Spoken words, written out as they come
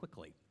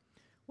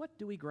What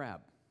do we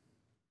grab?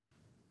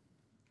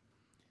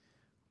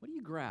 What do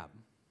you grab?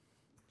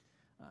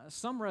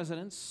 Some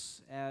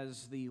residents,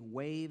 as the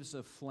waves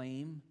of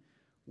flame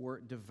were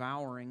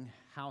devouring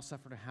house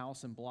after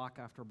house and block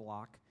after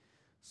block,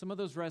 some of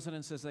those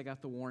residents, as they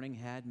got the warning,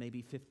 had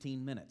maybe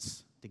 15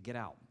 minutes to get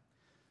out.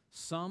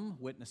 Some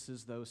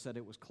witnesses, though, said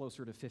it was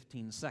closer to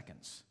 15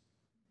 seconds.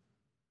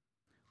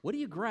 What do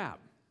you grab?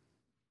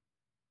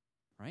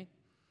 Right?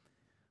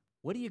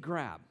 What do you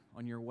grab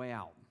on your way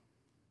out?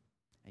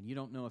 And you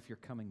don't know if you're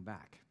coming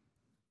back.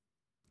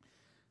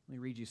 Let me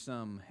read you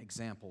some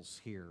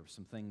examples here,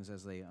 some things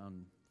as they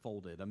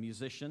unfolded. A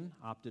musician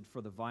opted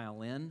for the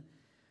violin.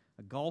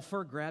 A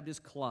golfer grabbed his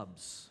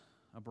clubs.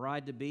 A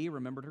bride-to-be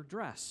remembered her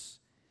dress.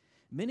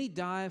 Many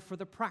dive for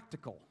the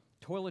practical,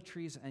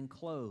 toiletries and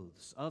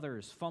clothes.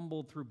 Others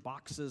fumbled through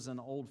boxes and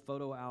old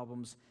photo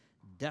albums,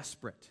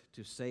 desperate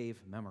to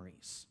save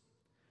memories.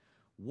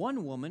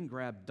 One woman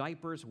grabbed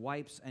diapers,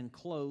 wipes, and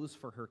clothes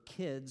for her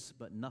kids,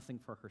 but nothing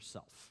for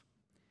herself.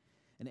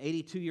 An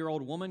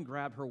 82-year-old woman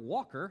grabbed her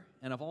walker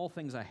and, of all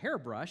things, a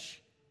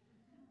hairbrush,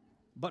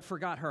 but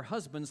forgot her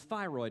husband's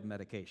thyroid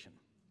medication.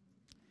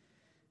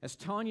 As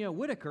Tanya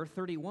Whitaker,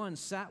 31,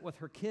 sat with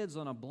her kids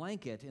on a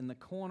blanket in the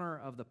corner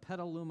of the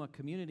Petaluma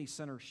Community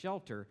Center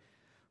shelter,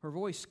 her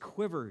voice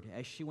quivered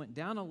as she went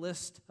down a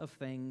list of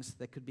things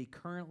that could be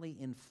currently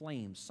in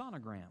flames.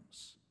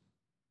 Sonograms.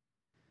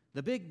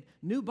 The big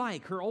new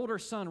bike her older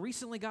son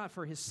recently got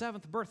for his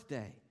 7th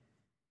birthday,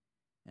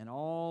 and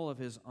all of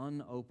his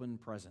unopened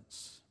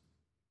presents.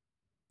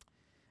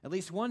 At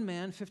least one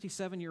man,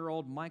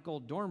 57-year-old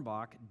Michael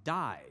Dornbach,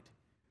 died,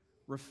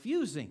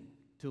 refusing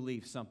to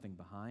leave something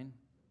behind.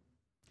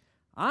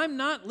 "I'm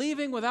not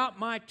leaving without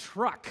my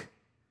truck,"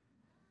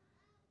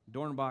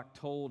 Dornbach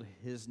told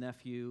his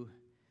nephew,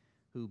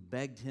 who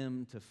begged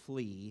him to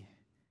flee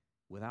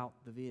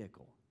without the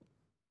vehicle.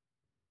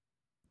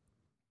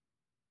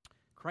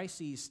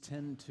 Crises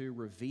tend to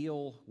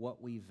reveal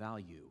what we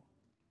value.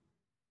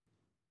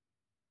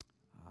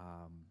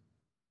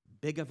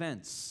 Big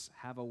events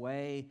have a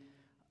way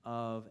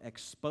of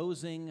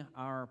exposing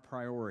our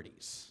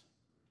priorities.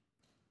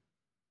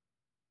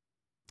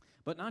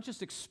 But not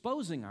just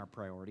exposing our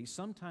priorities,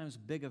 sometimes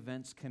big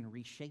events can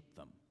reshape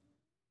them.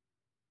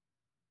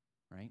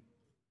 Right?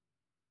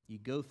 You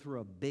go through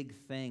a big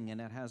thing and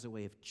that has a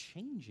way of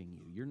changing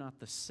you. You're not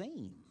the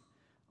same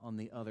on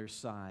the other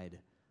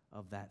side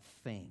of that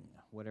thing,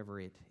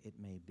 whatever it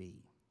may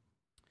be.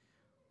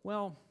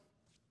 Well,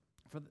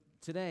 for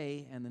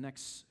today and the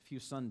next few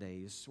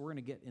Sundays, we're going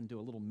to get into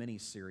a little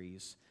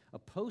mini-series, a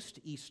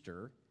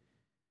post-Easter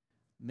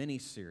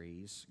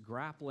mini-series,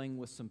 grappling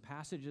with some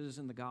passages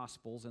in the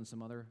Gospels and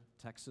some other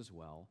texts as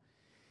well,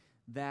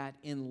 that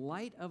in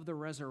light of the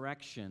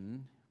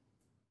resurrection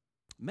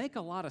make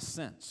a lot of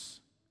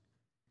sense.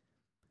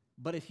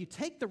 But if you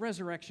take the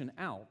resurrection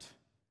out,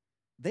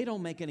 they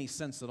don't make any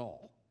sense at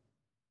all.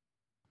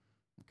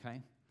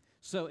 Okay?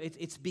 So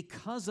it's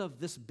because of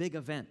this big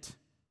event.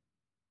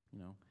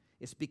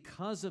 It's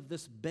because of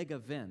this big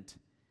event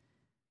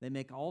they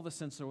make all the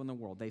sense in the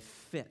world. They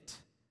fit.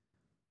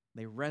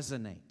 They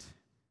resonate.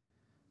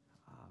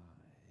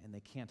 And they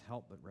can't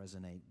help but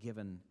resonate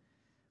given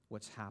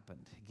what's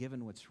happened,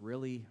 given what's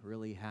really,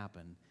 really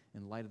happened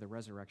in light of the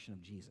resurrection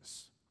of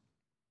Jesus.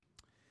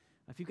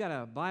 If you've got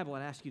a Bible,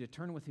 I'd ask you to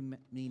turn with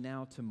me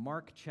now to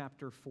Mark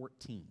chapter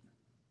 14.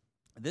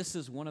 This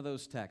is one of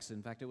those texts.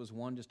 In fact, it was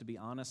one, just to be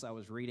honest, I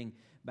was reading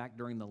back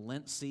during the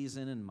Lent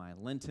season in my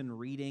Lenten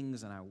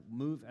readings, and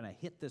I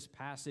hit this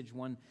passage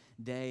one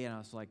day, and I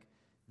was like,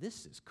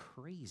 this is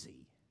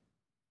crazy.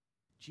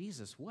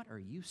 Jesus, what are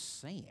you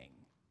saying?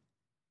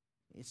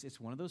 It's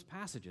one of those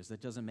passages that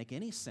doesn't make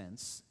any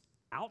sense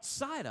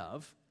outside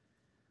of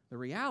the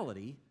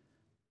reality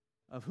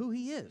of who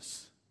he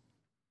is.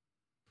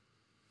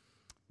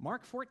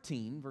 Mark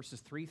 14,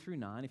 verses 3 through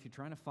 9, if you're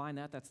trying to find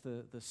that, that's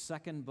the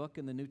second book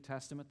in the New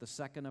Testament, the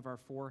second of our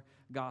 4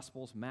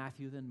 Gospels,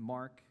 Matthew, then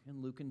Mark,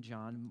 and Luke, and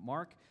John.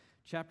 Mark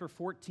chapter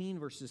 14,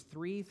 verses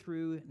 3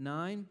 through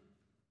 9,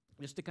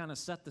 just to kind of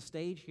set the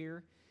stage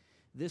here,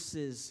 this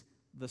is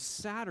the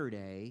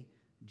Saturday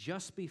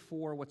just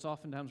before what's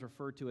oftentimes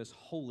referred to as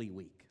Holy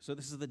Week. So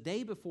this is the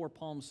day before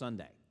Palm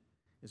Sunday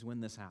is when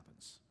this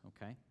happens,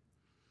 okay?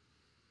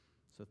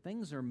 So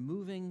things are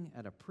moving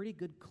at a pretty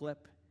good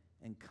clip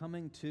and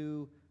coming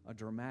to a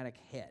dramatic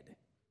head,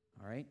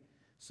 all right?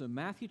 So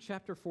Matthew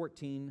chapter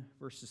 14,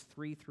 verses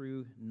 3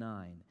 through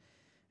 9.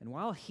 And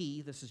while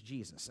this is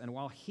Jesus, and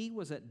while he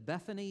was at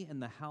Bethany in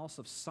the house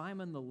of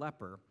Simon the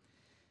leper,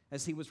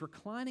 as he was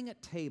reclining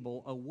at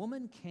table, a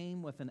woman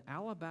came with an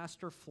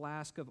alabaster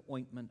flask of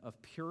ointment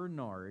of pure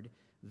nard,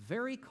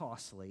 very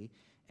costly,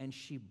 and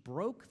she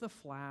broke the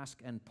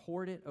flask and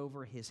poured it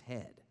over his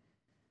head.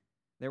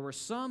 There were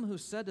some who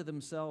said to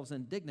themselves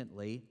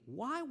indignantly,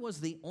 "Why was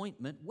the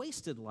ointment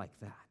wasted like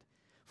that?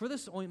 For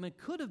this ointment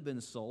could have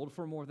been sold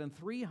for more than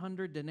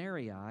 300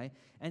 denarii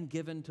and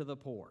given to the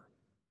poor."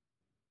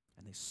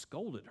 And they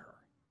scolded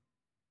her.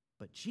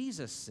 But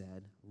Jesus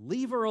said,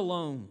 "Leave her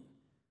alone.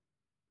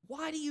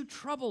 Why do you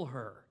trouble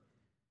her?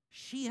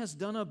 She has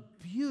done a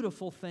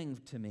beautiful thing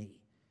to me.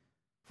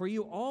 For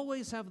you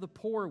always have the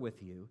poor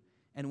with you,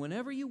 and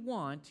whenever you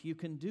want, you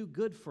can do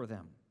good for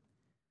them.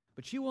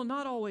 But you will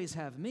not always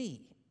have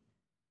me.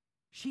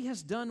 She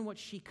has done what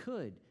she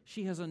could.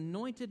 She has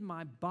anointed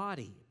my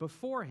body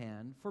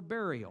beforehand for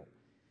burial.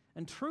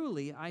 And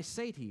truly, I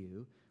say to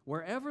you,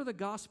 wherever the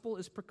gospel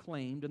is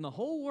proclaimed in the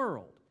whole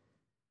world,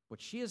 what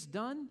she has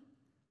done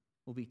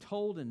will be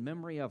told in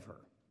memory of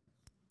her.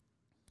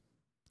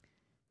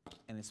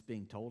 And it's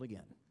being told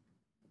again.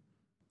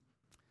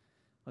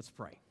 Let's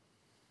pray.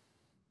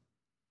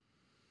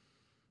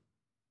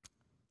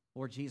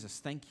 Lord Jesus,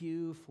 thank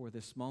you for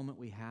this moment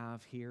we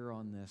have here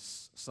on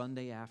this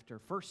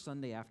first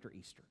Sunday after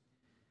Easter.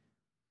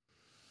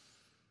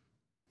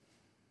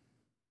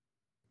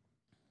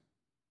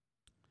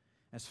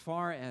 As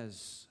far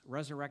as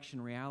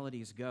resurrection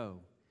realities go,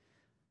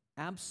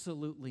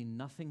 absolutely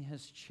nothing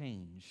has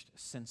changed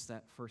since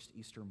that first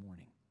Easter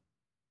morning.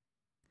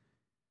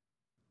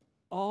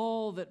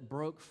 All that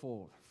broke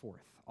forth,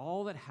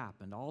 all that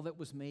happened, all that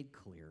was made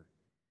clear,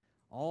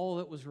 all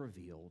that was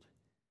revealed,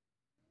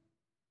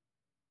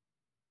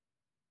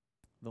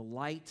 the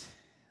light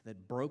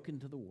that broke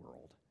into the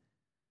world,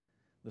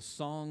 the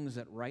songs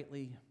that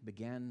rightly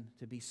began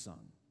to be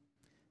sung,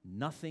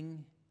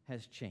 nothing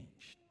has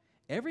changed.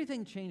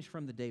 Everything changed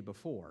from the day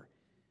before,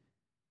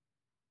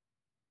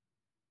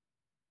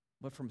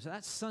 but from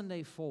that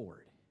Sunday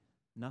forward,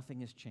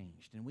 nothing has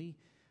changed. And we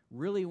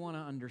really want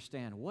to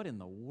understand what in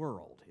the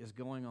world is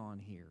going on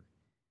here.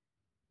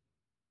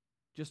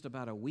 Just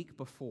about a week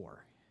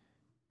before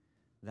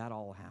that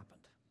all happened.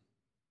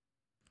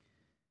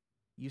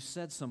 You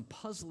said some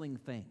puzzling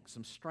things,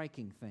 some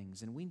striking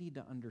things, and we need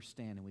to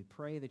understand, and we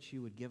pray that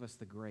you would give us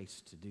the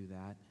grace to do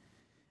that.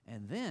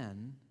 And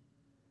then,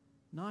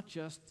 not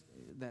just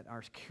that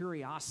our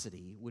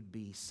curiosity would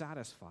be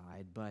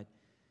satisfied, but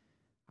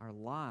our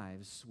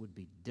lives would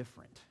be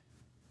different.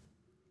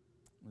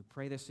 We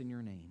pray this in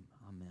your name.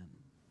 Amen.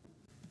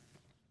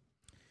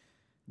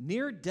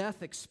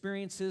 Near-death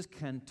experiences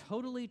can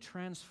totally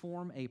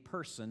transform a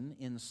person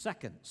in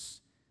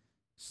seconds,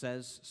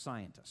 says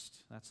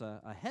scientist. That's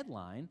a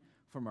headline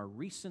from a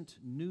recent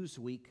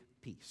Newsweek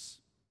piece.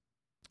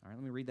 All right,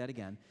 let me read that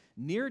again.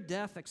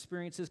 Near-death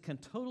experiences can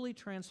totally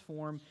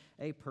transform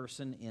a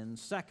person in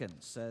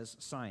seconds, says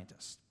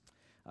scientist.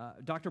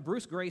 Dr.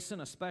 Bruce Grayson,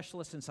 a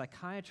specialist in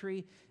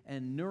psychiatry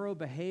and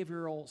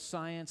neurobehavioral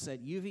science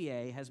at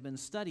UVA, has been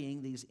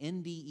studying these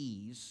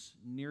NDEs,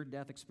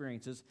 near-death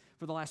experiences,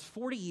 for the last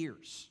 40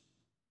 years.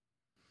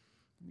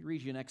 Let me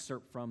read you an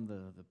excerpt from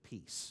the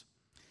piece.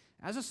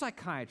 As a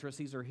psychiatrist,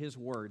 these are his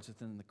words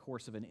within the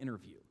course of an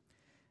interview.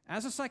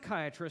 As a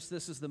psychiatrist,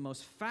 this is the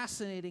most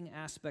fascinating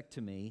aspect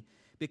to me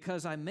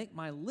because I make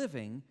my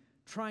living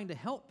trying to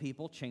help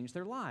people change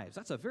their lives.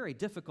 That's a very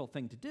difficult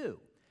thing to do.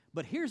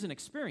 But here's an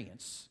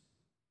experience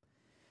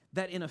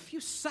that in a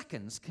few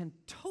seconds can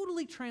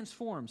totally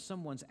transform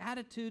someone's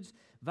attitudes,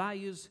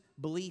 values,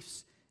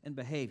 beliefs, and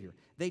behavior.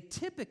 They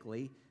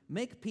typically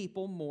make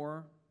people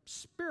more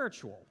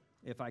spiritual,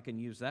 if I can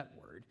use that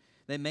word.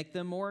 They make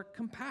them more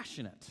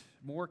compassionate,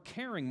 more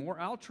caring, more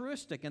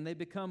altruistic, and they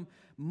become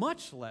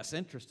much less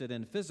interested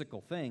in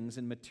physical things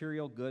and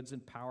material goods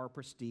and power,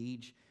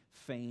 prestige,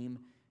 fame,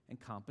 and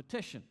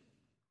competition.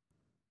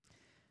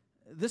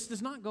 This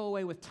does not go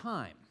away with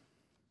time.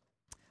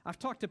 I've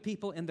talked to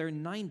people in their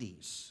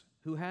 90s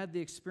who had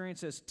the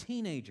experience as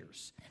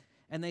teenagers,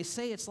 and they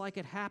say it's like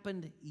it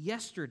happened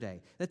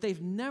yesterday, that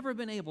they've never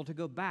been able to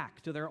go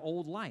back to their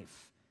old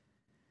life.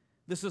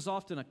 This is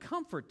often a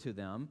comfort to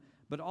them,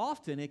 but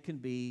often it can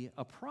be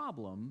a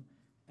problem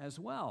as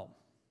well.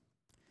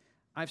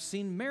 I've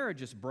seen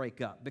marriages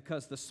break up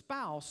because the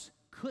spouse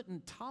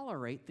couldn't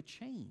tolerate the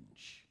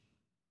change.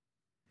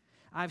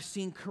 I've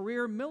seen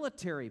career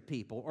military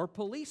people or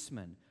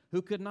policemen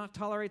who could not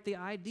tolerate the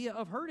idea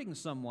of hurting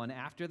someone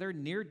after their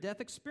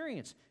near-death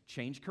experience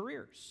change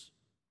careers.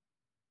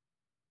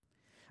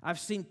 I've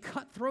seen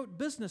cutthroat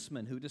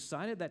businessmen who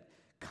decided that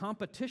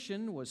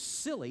competition was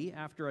silly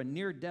after a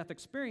near-death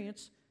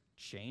experience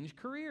change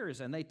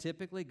careers, and they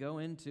typically go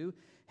into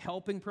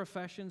helping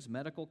professions,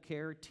 medical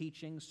care,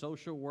 teaching,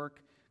 social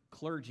work,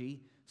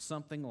 clergy,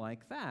 something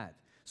like that.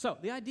 So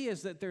the idea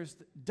is that there's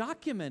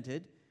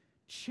documented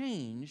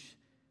change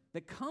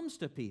that comes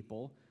to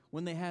people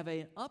when they have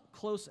an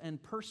up-close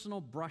and personal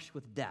brush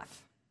with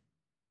death.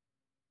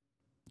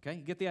 Okay,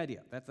 you get the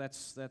idea.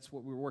 That's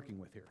what we're working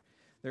with here.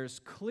 There's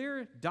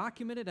clear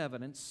documented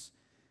evidence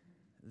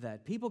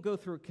that people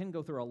can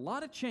go through a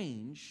lot of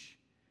change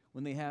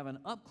when they have an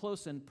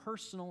up-close and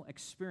personal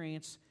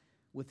experience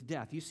with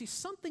death. You see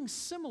something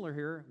similar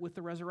here with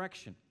the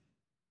resurrection,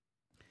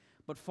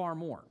 but far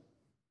more.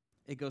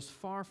 It goes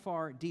far,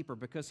 far deeper,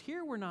 because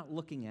here we're not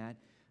looking at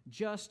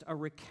just a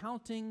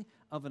recounting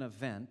of an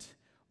event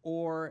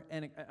or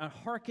a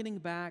hearkening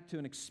back to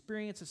an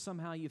experience that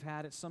somehow you've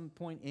had at some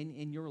point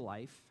in your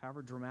life,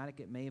 however dramatic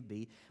it may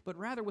be, but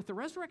rather with the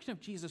resurrection of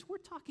Jesus, we're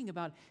talking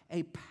about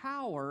a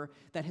power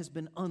that has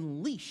been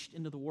unleashed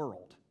into the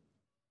world.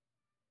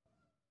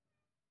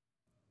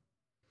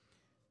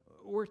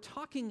 we're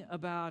talking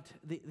about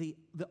the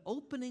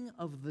opening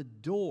of the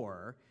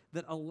door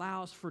that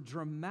allows for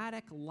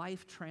dramatic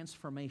life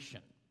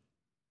transformation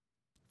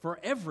for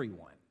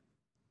everyone.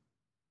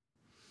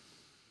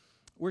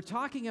 We're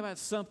talking about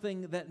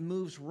something that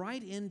moves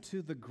right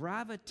into the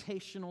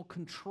gravitational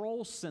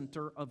control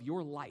center of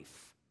your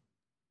life.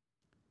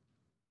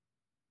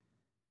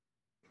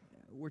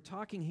 We're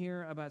talking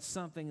here about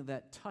something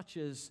that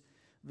touches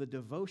the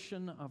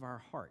devotion of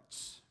our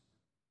hearts.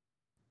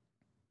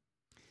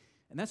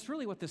 And that's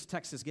really what this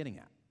text is getting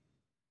at.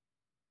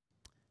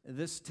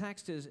 This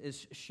text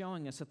is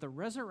showing us that the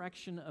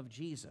resurrection of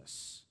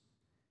Jesus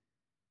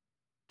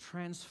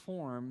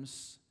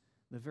transforms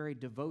the very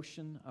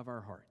devotion of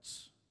our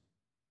hearts.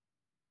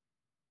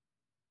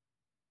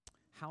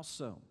 How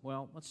so?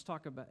 Well, let's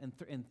talk about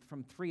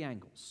from three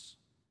angles.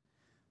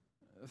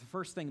 The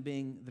first thing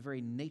being the very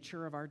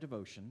nature of our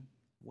devotion.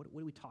 What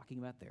are we talking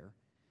about there?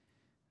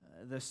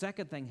 The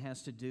second thing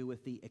has to do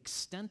with the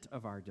extent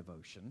of our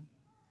devotion.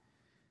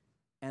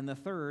 And the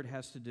third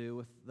has to do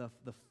with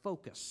the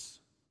focus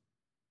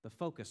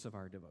of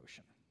our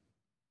devotion.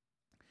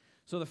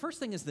 So the first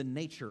thing is the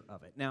nature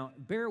of it. Now,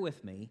 bear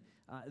with me.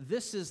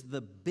 This is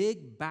the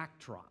big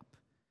backdrop,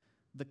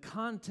 the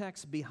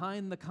context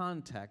behind the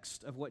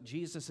context of what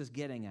Jesus is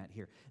getting at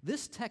here.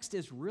 This text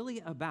is really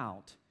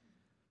about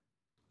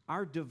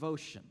our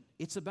devotion.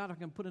 It's about, I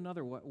can put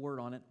another word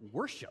on it,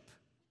 worship.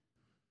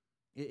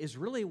 It is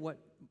really what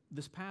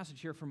this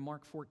passage here from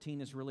Mark 14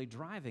 is really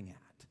driving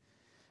at.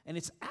 And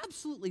it's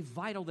absolutely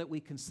vital that we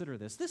consider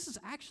this. This is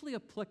actually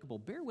applicable.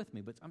 Bear with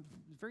me, but I'm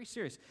very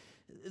serious.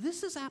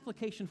 This is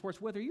application for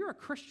us whether you're a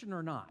Christian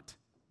or not.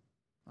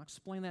 I'll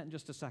explain that in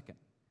just a second.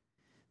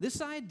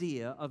 This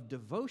idea of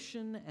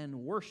devotion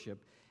and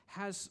worship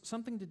has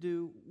something to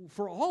do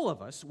for all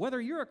of us, whether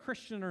you're a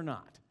Christian or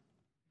not.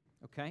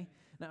 Okay?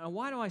 Now,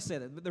 why do I say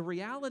that? The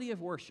reality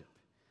of worship.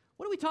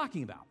 What are we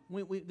talking about?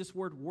 This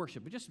word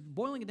worship, but just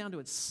boiling it down to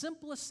its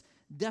simplest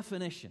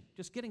definition,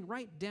 just getting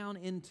right down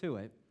into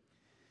it.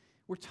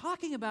 We're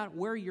talking about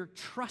where your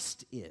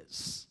trust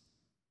is.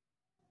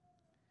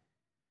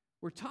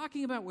 We're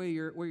talking about where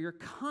your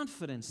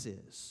confidence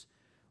is,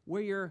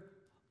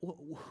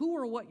 who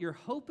or what your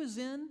hope is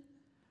in,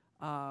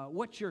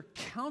 what you're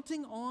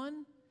counting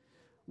on,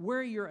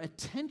 where your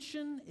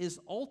attention is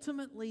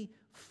ultimately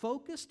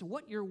focused,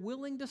 what you're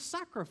willing to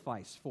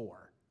sacrifice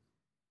for.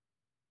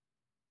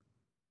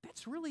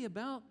 That's really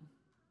about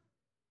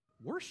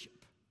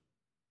worship.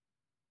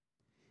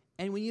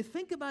 And when you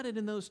think about it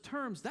in those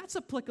terms, that's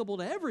applicable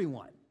to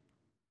everyone.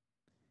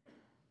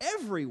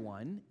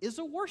 Everyone is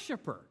a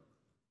worshiper,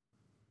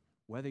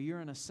 whether you're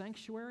in a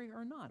sanctuary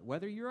or not,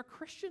 whether you're a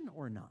Christian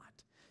or not.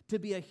 To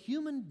be a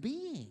human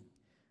being,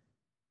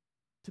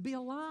 to be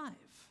alive,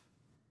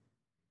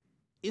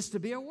 is to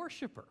be a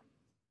worshiper.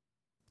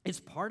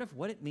 It's part of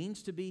what it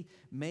means to be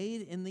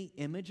made in the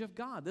image of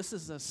God. This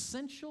is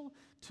essential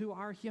to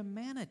our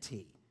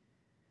humanity.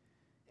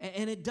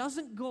 And it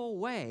doesn't go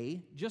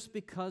away just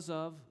because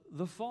of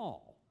the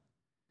fall.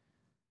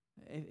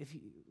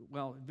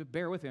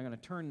 Bear with me. I'm going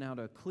to turn now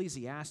to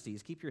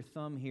Ecclesiastes. Keep your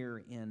thumb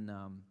here in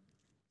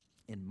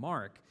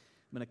Mark.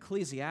 I'm in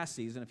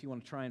Ecclesiastes, and if you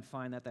want to try and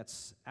find that,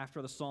 that's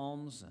after the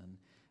Psalms and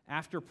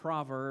after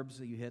Proverbs.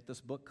 You hit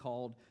this book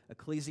called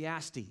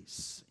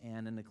Ecclesiastes.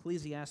 And in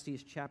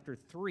Ecclesiastes chapter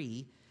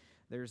 3,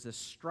 there's this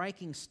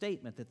striking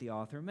statement that the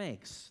author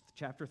makes.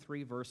 Chapter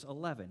 3, verse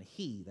 11.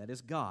 He, that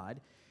is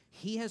God,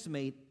 He has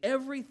made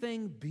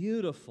everything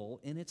beautiful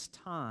in its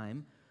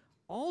time.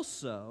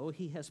 Also,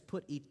 He has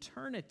put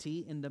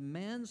eternity into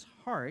man's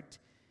heart,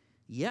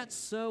 yet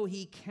so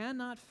he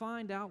cannot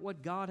find out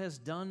what God has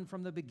done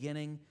from the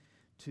beginning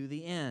to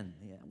the end.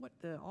 Yeah, what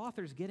the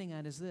author's getting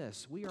at is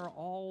this. We are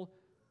all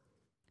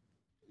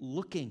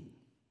looking.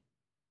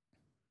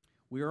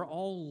 We are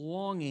all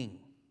longing.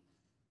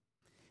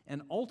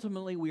 And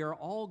ultimately, we are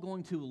all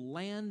going to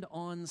land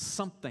on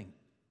something.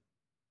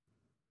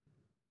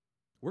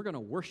 We're going to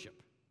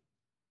worship.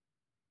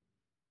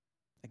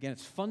 Again,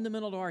 it's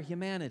fundamental to our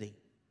humanity.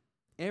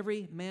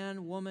 Every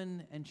man,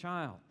 woman, and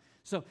child.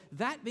 So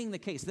that being the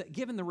case, that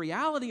given the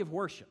reality of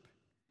worship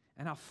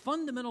and how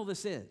fundamental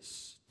this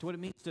is to what it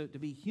means to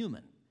be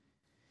human,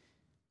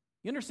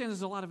 you understand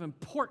there's a lot of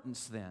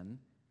importance then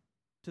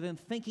to then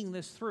thinking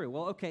this through.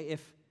 Well, okay,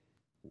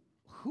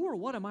 who or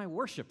what am I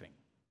worshiping?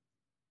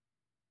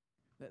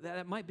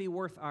 That might be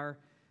worth our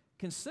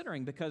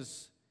considering,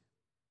 because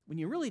when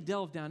you really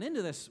delve down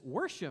into this,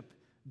 worship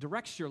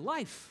directs your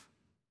life.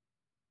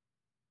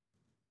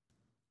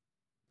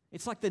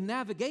 It's like the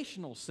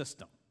navigational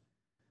system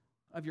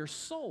of your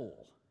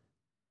soul.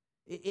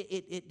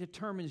 It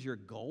determines your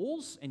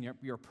goals and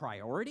your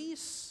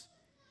priorities.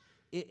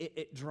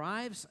 It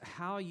drives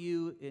how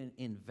you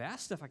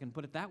invest, if I can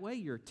put it that way,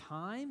 your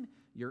time,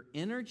 your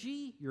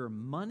energy, your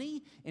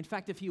money. In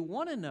fact, if you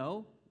want to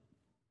know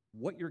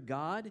what your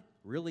God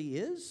really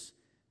is,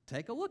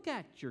 take a look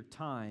at your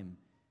time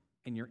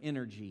and your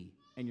energy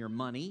and your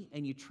money,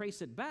 and you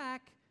trace it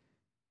back,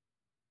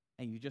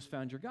 and you just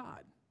found your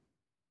God.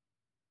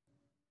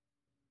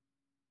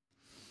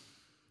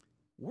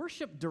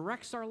 Worship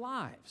directs our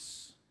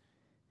lives.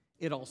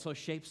 It also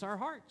shapes our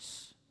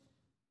hearts.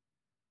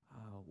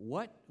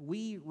 What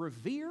we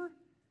revere,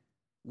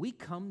 we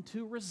come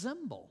to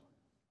resemble.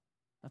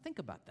 Now think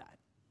about that.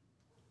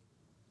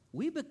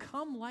 We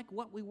become like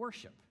what we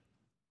worship.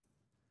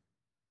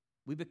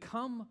 We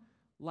become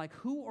like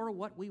who or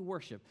what we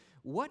worship.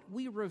 What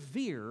we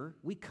revere,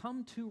 we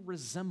come to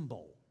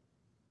resemble.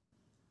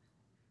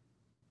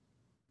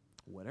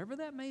 Whatever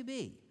that may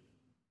be.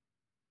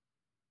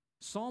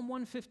 Psalm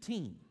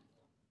 115.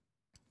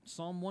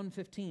 Psalm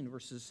 115,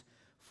 verses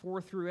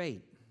 4 through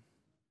 8.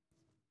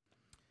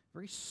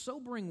 Very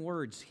sobering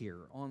words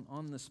here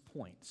on this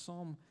point.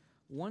 Psalm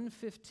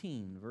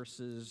 115,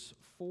 verses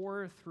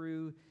 4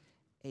 through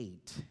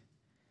 8.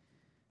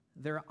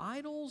 Their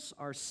idols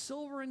are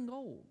silver and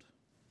gold,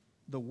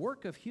 the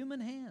work of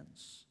human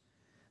hands.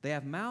 They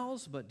have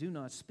mouths but do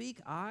not speak,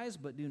 eyes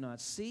but do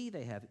not see.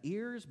 They have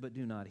ears but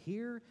do not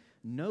hear,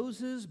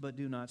 noses but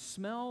do not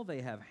smell.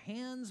 They have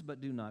hands but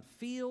do not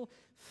feel,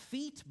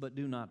 feet but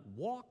do not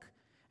walk,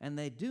 and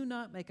they do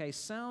not make a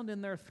sound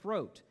in their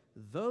throat.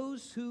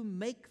 Those who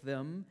make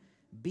them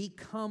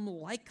become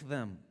like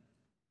them.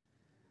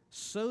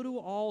 So do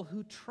all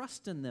who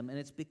trust in them. And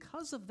it's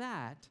because of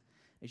that,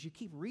 as you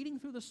keep reading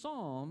through the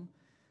psalm,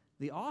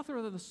 the author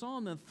of the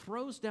psalm then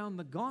throws down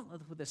the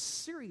gauntlet with a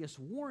serious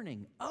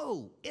warning.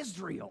 Oh,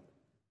 Israel,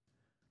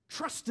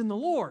 trust in the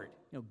Lord.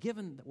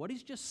 Given what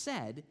he's just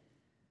said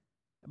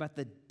about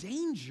the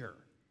danger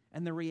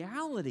and the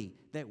reality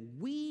that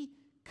we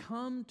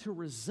come to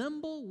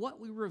resemble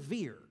what we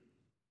revere.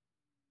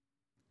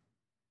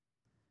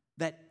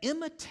 That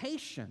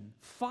imitation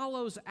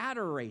follows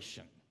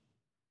adoration.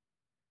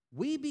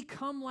 We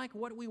become like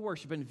what we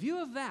worship. In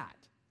view of that,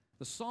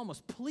 the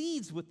psalmist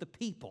pleads with the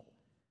people,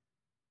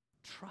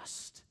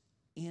 trust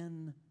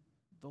in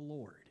the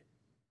Lord.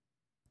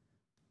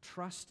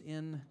 Trust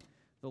in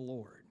the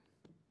Lord.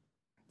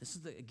 This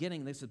is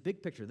this is a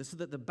big picture. This is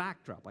the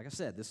backdrop. Like I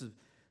said, this is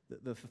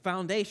the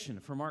foundation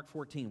for Mark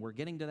 14. We're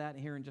getting to that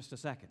here in just a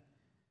second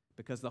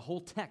because the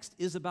whole text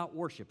is about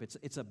worship.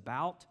 It's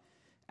about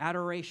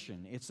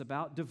adoration. It's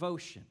about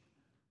devotion.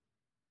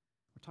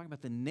 We're talking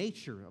about the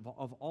nature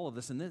of all of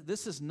this. And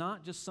this is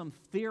not just some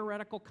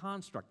theoretical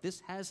construct.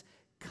 This has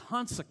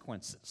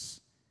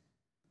consequences.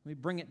 Let me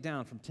bring it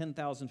down from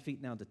 10,000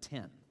 feet now to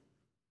 10.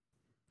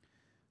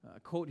 A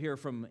quote here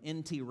from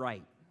N.T.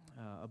 Wright,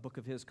 a book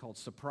of his called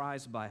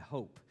Surprised by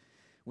Hope.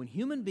 When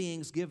human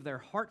beings give their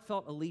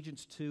heartfelt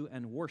allegiance to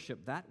and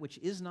worship that which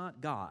is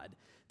not God,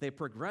 they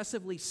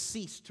progressively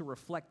cease to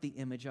reflect the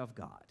image of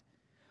God.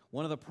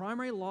 One of the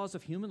primary laws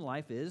of human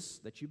life is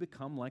that you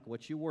become like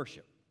what you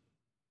worship.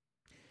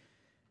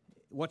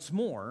 What's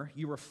more,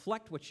 you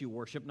reflect what you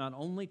worship not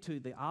only to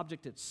the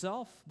object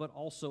itself, but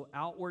also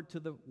outward to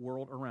the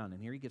world around.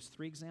 And here he gives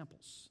three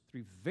examples,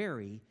 three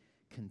very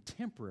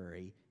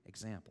contemporary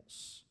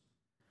examples.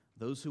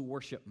 Those who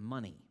worship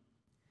money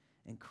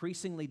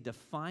increasingly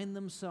define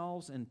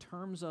themselves in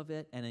terms of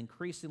it and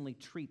increasingly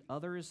treat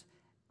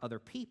other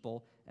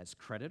people as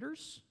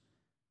creditors,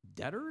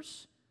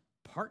 debtors,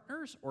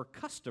 partners, or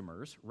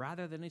customers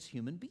rather than as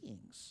human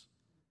beings.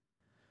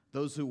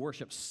 Those who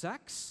worship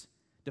sex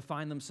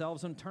define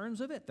themselves in terms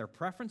of it, their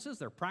preferences,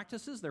 their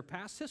practices, their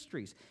past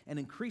histories, and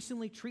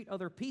increasingly treat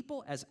other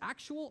people as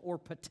actual or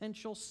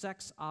potential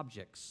sex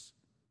objects.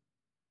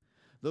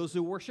 Those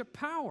who worship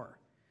power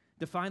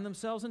define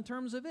themselves in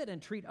terms of it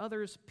and treat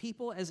others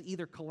people as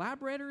either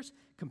collaborators,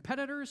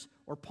 competitors,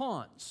 or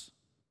pawns.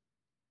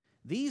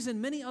 These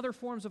and many other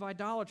forms of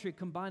idolatry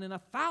combine in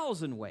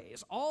 1,000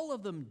 ways, all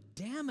of them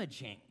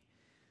damaging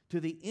to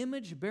the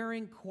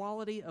image-bearing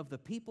quality of the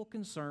people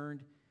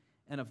concerned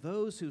and of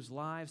those whose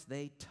lives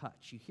they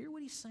touch. You hear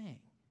what he's saying?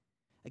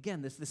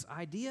 Again, this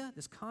idea,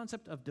 this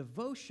concept of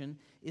devotion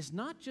is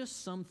not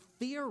just some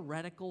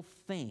theoretical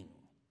thing.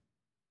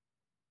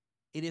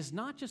 It is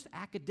not just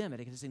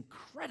academic, it is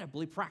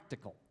incredibly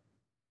practical.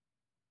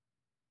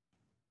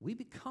 We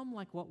become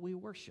like what we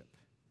worship.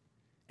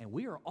 And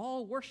we are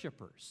all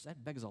worshipers.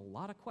 That begs a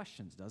lot of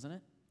questions, doesn't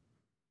it?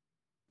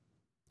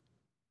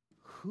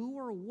 Who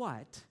or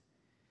what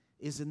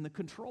is in the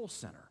control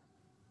center?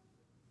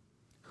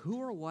 Who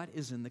or what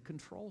is in the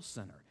control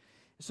center?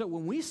 So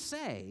when we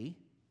say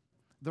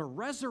the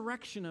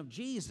resurrection of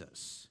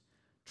Jesus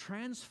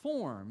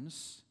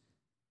transforms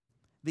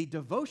the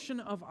devotion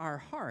of our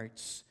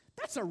hearts,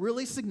 that's a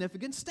really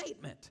significant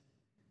statement,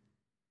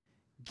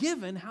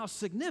 given how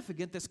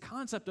significant this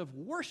concept of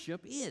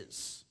worship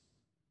is.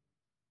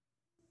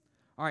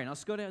 All right, now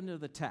let's go down to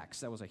the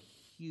text. That was a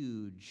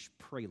huge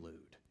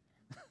prelude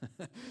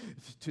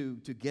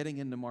to getting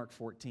into Mark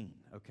 14,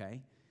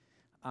 okay?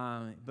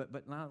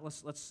 But now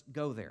let's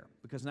go there,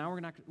 because now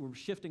we're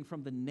shifting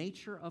from the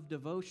nature of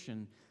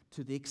devotion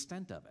to the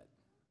extent of it.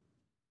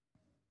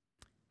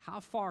 How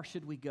far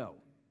should we go?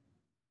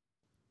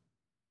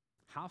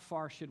 How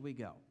far should we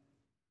go?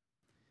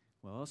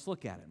 Well, let's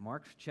look at it.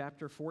 Mark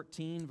chapter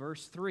 14,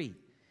 verse 3.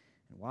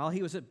 And while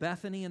he was at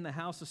Bethany in the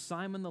house of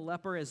Simon the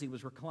leper, as he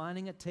was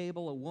reclining at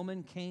table, a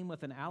woman came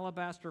with an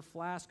alabaster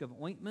flask of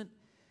ointment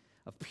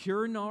of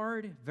pure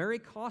nard, very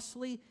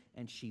costly,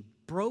 and she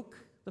broke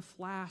the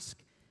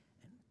flask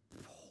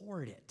and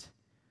poured it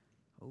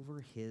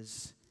over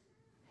his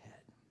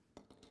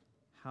head.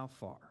 How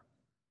far?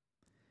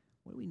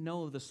 What do we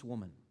know of this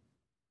woman?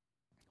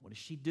 What does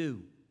she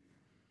do?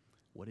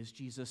 What does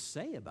Jesus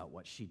say about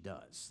what she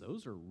does?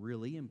 Those are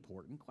really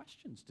important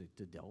questions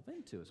to delve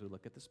into as we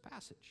look at this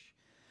passage.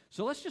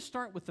 So let's just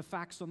start with the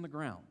facts on the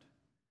ground.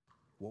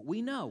 What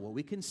we know, what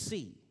we can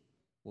see,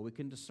 what we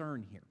can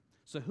discern here.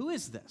 So who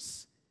is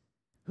this?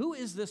 Who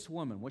is this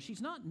woman? Well,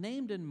 she's not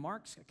named in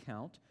Mark's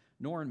account,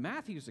 nor in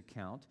Matthew's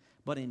account,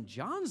 but in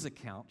John's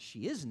account,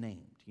 she is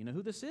named. You know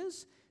who this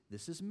is?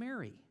 This is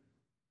Mary,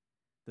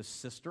 the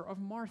sister of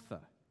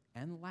Martha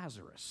and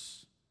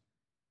Lazarus,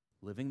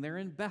 living there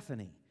in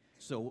Bethany.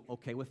 So,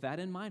 okay, with that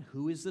in mind,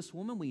 who is this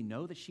woman? We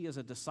know that she is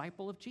a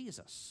disciple of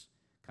Jesus.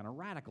 Kind of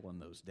radical in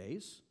those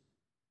days.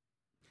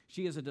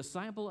 She is a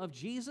disciple of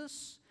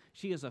Jesus.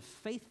 She is a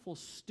faithful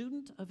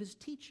student of his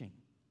teaching.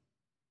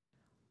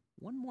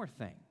 One more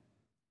thing.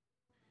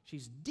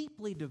 She's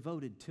deeply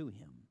devoted to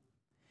him.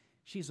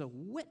 She's a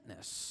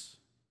witness.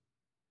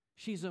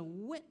 She's a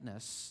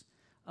witness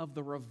of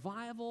the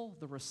revival,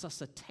 the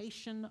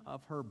resuscitation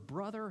of her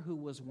brother who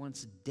was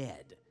once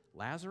dead,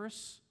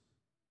 Lazarus.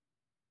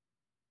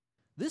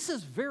 This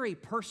is very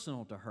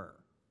personal to her.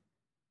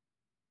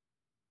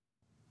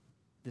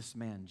 This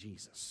man,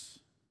 Jesus.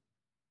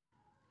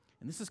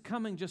 And this is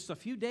coming just a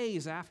few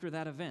days after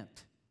that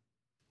event.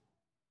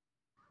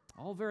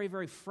 All very,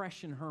 very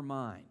fresh in her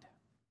mind.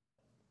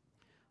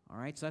 All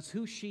right, so that's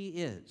who she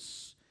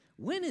is.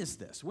 When is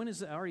this? When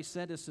is it? I already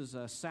said this is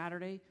a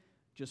Saturday,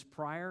 just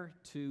prior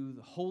to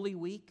the Holy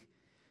Week.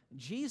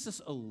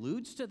 Jesus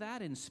alludes to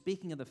that in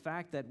speaking of the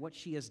fact that what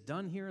she has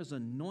done here is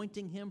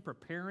anointing him,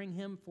 preparing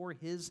him for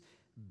his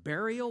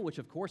burial, which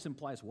of course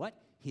implies what?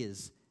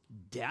 His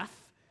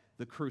death,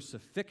 the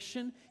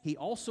crucifixion. He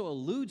also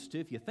alludes to,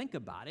 if you think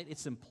about it,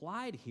 it's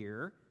implied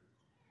here,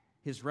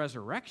 his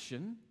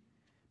resurrection,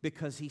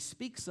 because he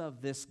speaks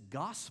of this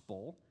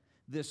gospel,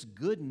 this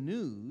good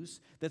news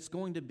that's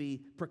going to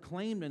be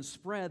proclaimed and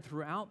spread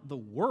throughout the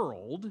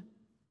world.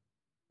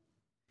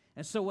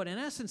 And so what in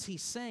essence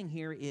he's saying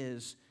here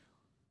is,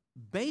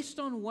 based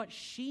on what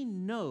she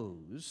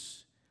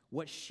knows,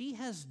 what she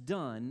has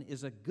done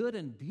is a good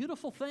and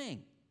beautiful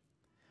thing.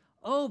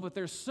 Oh, but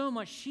there's so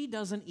much she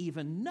doesn't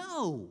even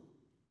know.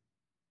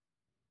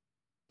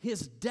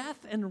 His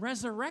death and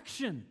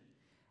resurrection,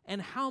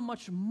 and how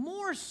much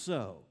more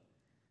so,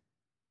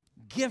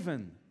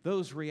 given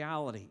those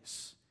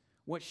realities.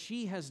 What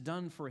she has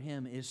done for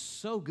him is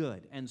so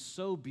good and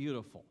so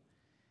beautiful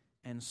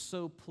and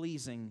so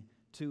pleasing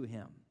to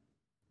him.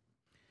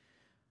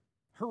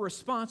 Her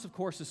response, of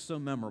course, is so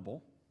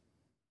memorable.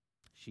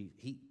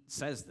 He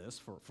says this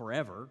for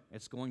forever.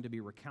 It's going to be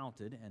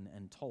recounted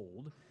and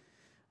told.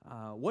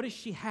 What does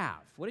she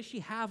have? What does she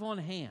have on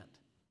hand?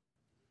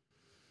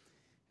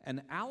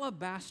 An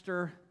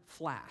alabaster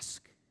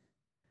flask.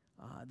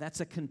 That's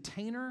a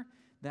container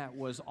that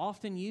was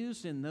often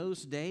used in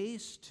those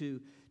days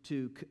to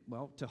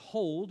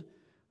hold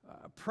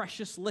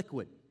precious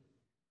liquid.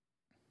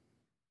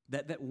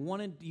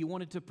 You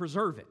wanted to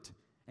preserve it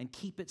and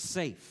keep it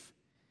safe.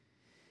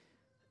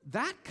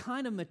 That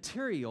kind of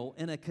material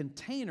in a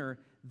container,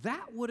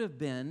 that would have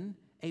been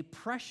a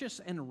precious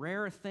and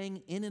rare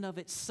thing in and of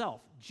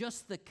itself,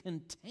 just the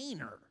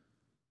container.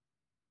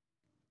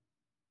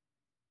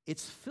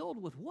 It's filled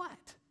with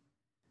what?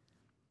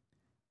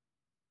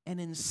 An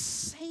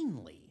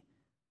insanely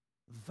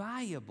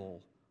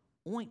valuable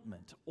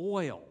ointment,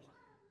 oil,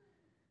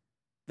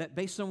 that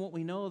based on what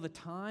we know of the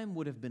time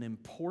would have been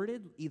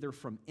imported either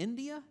from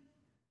India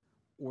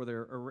or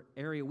the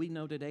area we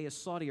know today as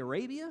Saudi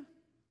Arabia.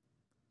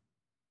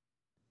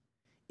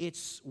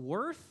 It's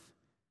worth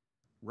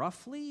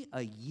roughly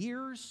a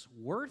year's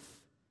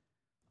worth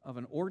of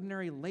an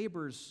ordinary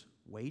laborer's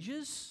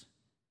wages.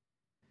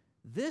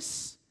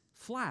 This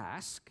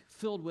flask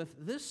filled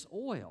with this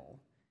oil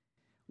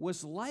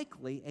was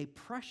likely a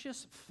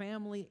precious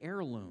family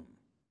heirloom.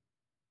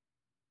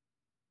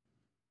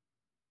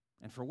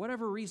 And for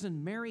whatever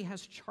reason, Mary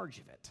has charge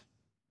of it.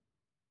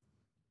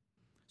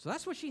 So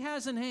that's what she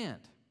has in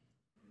hand.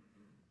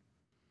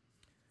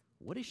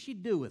 What does she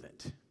do with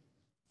it?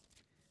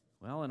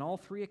 Well, in all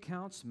three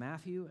accounts,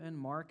 Matthew and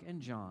Mark and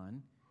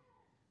John,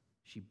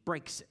 she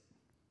breaks it.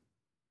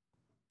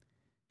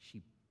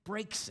 She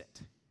breaks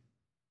it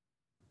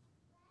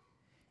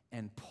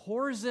and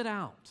pours it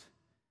out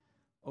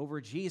over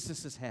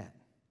Jesus' head.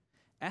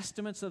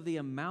 Estimates of the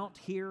amount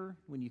here,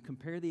 when you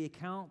compare the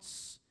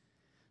accounts,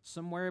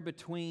 somewhere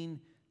between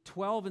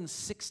 12 and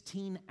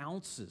 16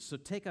 ounces. So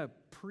take a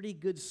pretty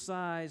good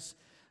size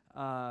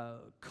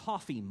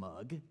coffee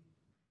mug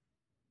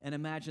and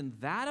imagine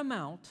that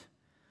amount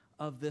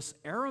of this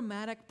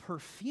aromatic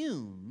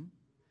perfume,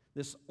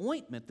 this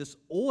ointment, this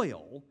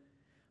oil,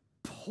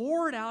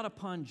 poured out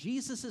upon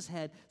Jesus'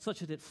 head such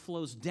that it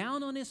flows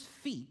down on his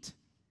feet,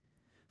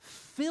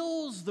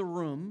 fills the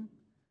room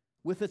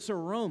with its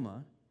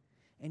aroma,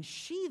 and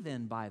she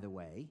then, by the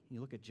way, you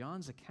look at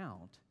John's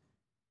account,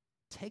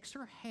 takes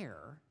her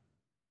hair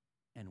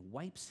and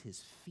wipes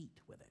his feet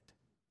with it.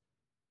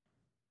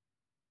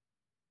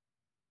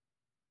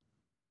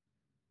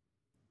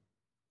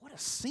 What a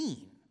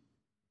scene.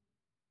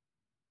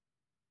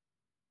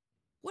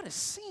 What a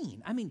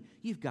scene. I mean,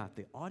 you've got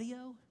the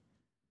audio,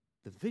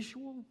 the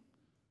visual,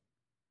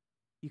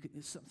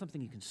 it's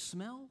something you can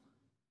smell.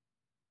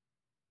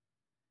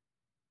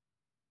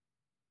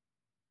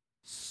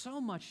 So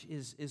much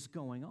is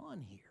going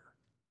on here.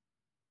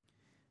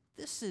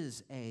 This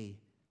is a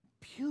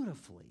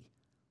beautifully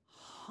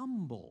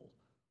humble,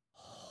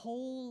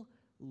 whole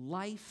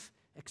life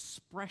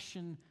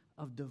expression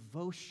of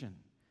devotion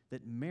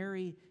that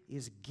Mary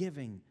is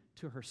giving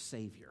to her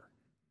Savior.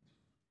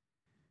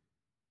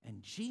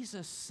 And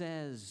Jesus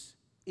says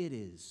it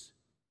is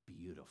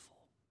beautiful.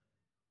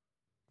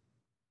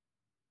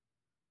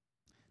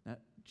 Now,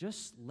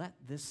 just let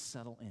this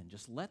settle in.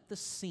 Just let the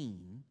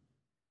scene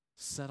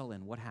settle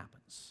in. What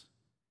happens?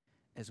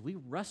 As we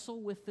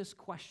wrestle with this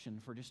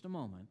question for just a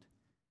moment,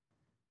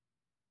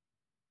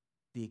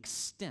 the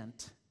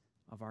extent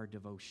of our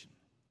devotion.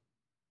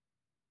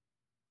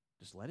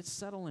 Just let it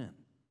settle in.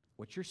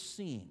 What you're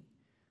seeing,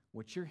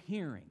 what you're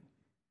hearing,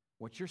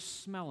 what you're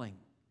smelling,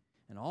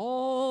 and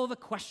all the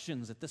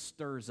questions that this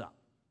stirs up.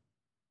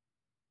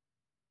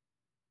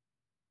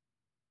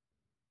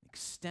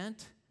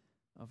 Extent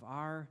of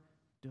our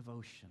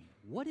devotion.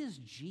 What does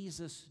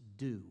Jesus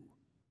do?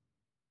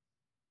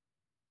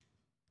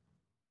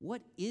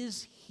 What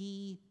is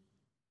he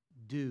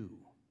do?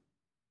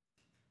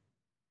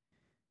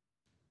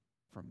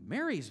 From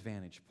Mary's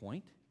vantage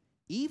point,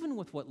 even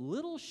with what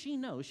little she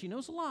knows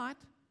a lot,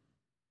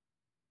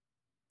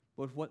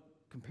 but what,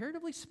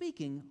 comparatively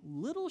speaking,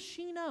 little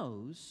she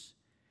knows,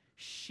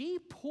 she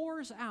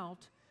pours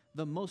out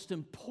the most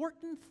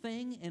important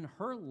thing in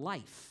her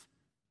life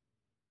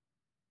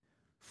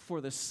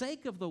for the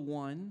sake of the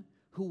one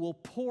who will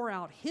pour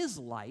out his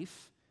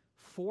life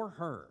for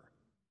her.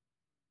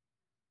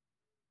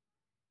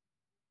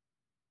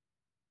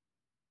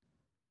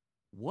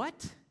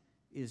 What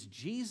is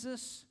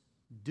Jesus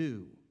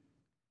do?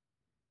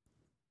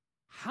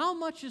 How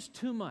much is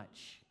too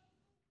much?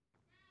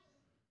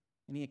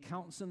 Any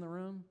accountants in the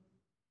room?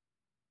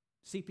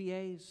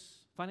 CPAs?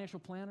 Financial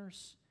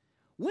planners?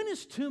 When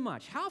is too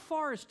much? How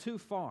far is too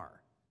far?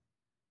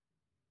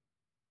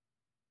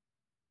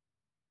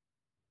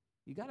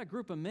 You got a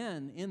group of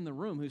men in the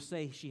room who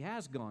say she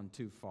has gone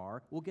too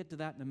far. We'll get to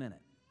that in a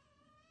minute.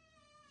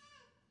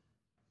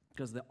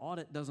 Because the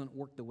audit doesn't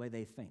work the way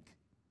they think.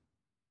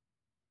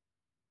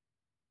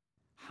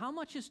 How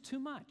much is too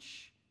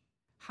much?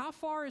 How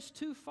far is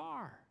too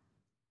far?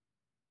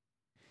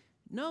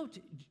 No,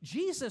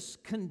 Jesus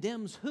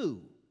condemns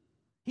who?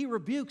 He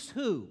rebukes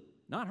who?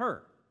 Not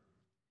her.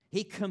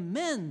 He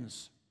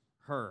commends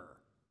her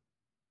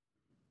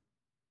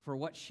for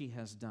what she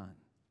has done.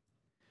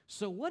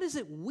 So what is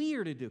it we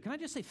are to do? Can I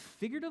just say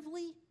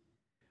figuratively?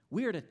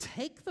 We are to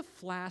take the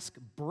flask,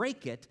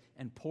 break it,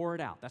 and pour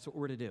it out. That's what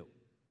we're to do.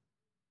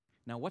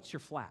 Now, what's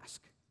your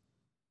flask?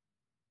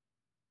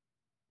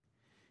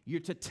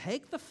 You're to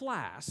take the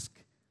flask,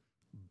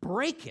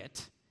 break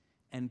it,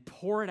 and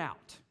pour it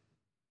out.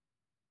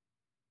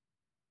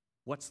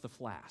 What's the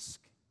flask?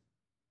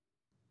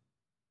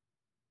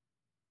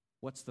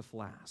 What's the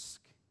flask?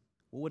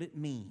 What would it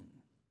mean?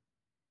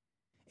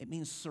 It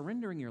means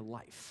surrendering your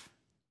life.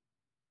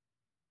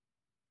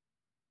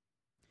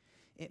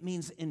 It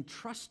means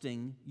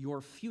entrusting your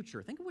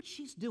future. Think of what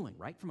she's doing,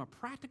 right? From a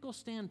practical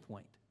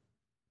standpoint.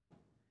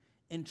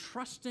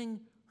 Entrusting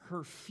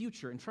her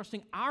future,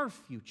 entrusting our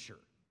future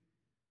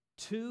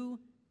to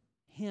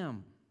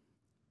Him.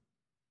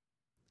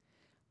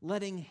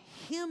 Letting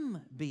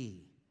Him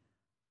be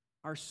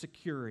our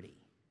security,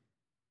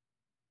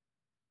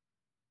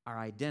 our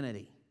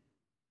identity.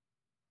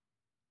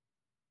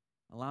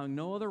 Allowing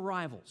no other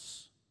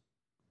rivals,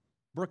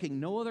 brooking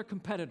no other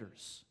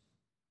competitors.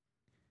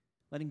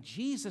 Letting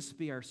Jesus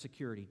be our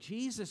security,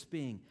 Jesus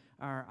being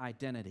our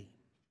identity.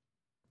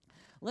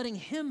 Letting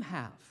Him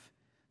have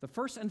the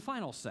first and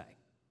final say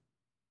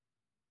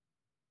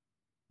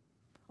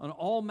on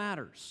all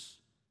matters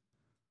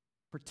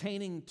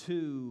pertaining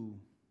to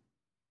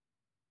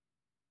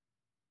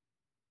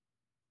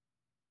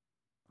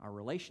our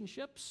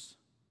relationships,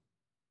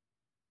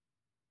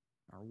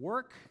 our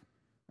work,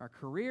 our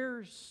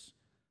careers,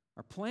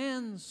 our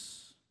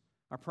plans,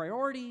 our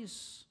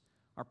priorities,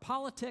 our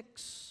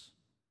politics,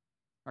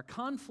 our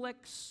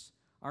conflicts,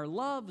 our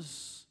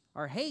loves,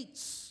 our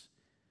hates,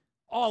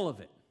 all of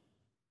it.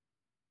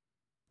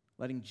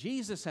 Letting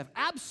Jesus have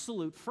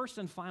absolute first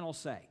and final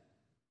say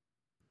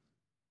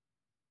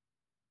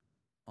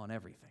on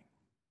everything.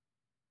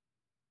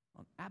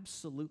 On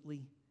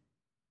absolutely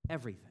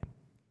everything.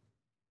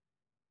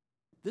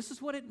 This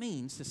is what it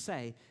means to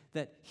say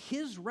that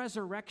His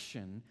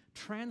resurrection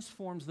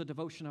transforms the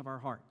devotion of our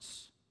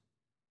hearts.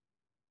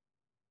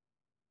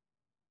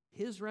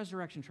 His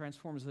resurrection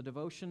transforms the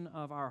devotion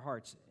of our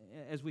hearts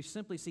as we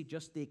simply see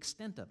just the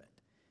extent of it.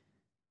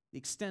 The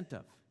extent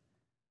of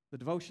the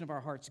devotion of our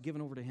hearts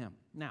given over to Him.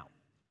 Now,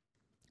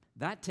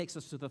 that takes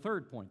us to the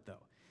third point,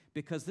 though,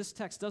 because this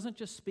text doesn't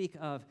just speak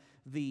of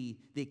the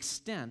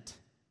extent,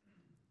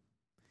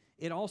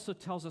 it also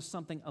tells us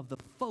something of the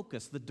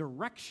focus, the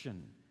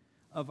direction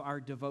of our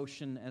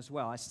devotion as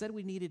well. I said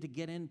we needed to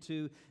get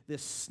into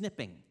this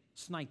sniping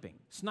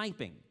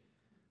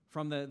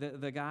from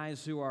the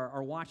guys who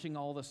are watching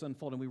all this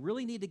unfold. And we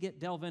really need to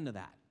delve into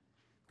that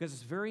because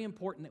it's very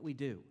important that we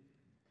do.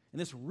 And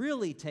this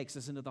really takes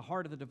us into the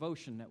heart of the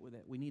devotion that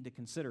we need to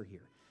consider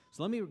here.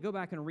 So let me go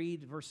back and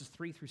read verses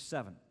 3 through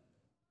 7.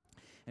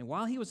 And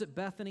while he was at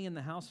Bethany in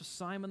the house of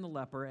Simon the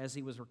leper, as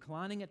he was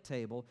reclining at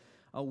table,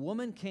 a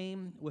woman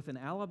came with an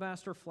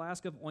alabaster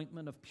flask of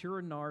ointment of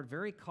pure nard,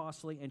 very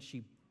costly, and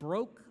she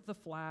broke the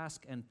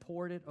flask and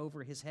poured it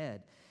over his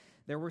head.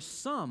 There were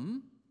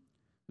some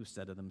who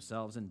said to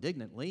themselves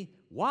indignantly,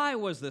 "Why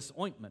was this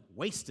ointment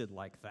wasted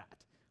like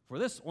that? For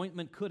this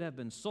ointment could have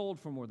been sold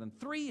for more than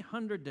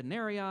 300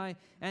 denarii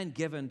and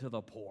given to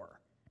the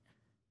poor."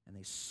 And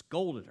they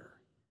scolded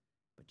her.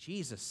 But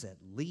Jesus said,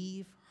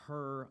 "Leave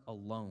her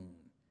alone.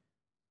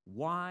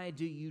 Why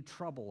do you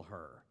trouble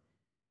her?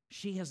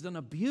 She has done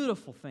a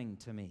beautiful thing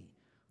to me.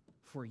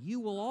 For you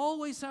will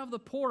always have the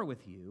poor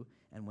with you,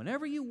 and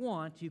whenever you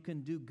want, you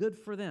can do good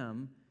for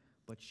them,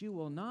 but you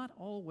will not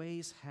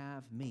always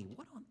have me."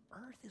 What on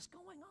earth is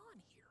going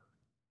on here?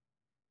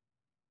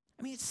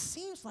 I mean, it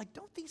seems like,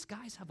 don't these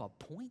guys have a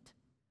point?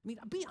 I mean,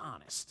 be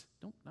honest.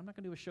 I'm not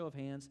going to do a show of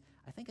hands.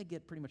 I think I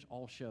get pretty much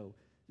all show.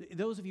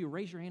 Those of you who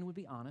raise your hand would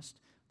be honest.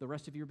 The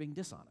rest of you are being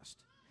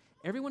dishonest.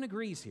 Everyone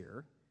agrees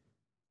here.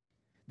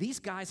 These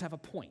guys have a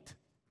point.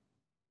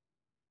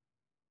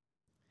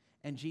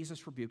 And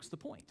Jesus rebukes the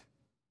point.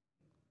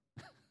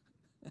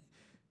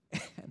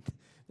 And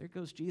there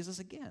goes Jesus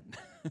again,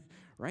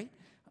 right?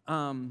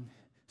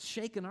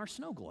 Shaking our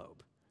snow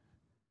globe.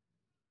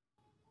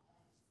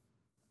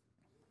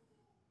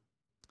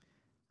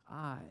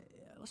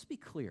 Let's be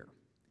clear.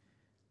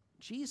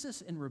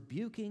 Jesus, in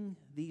rebuking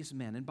these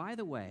men, and by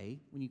the way,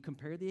 when you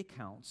compare the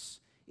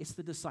accounts, it's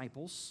the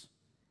disciples,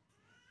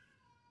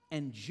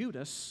 and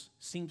Judas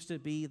seems to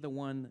be the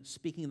one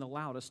speaking the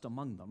loudest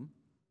among them.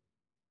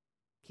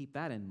 Keep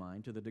that in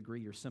mind to the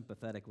degree you're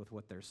sympathetic with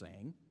what they're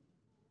saying.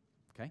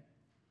 Okay?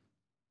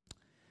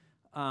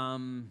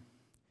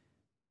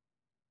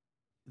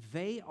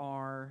 They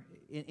are,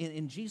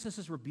 in Jesus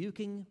is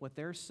rebuking what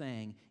they're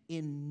saying,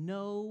 in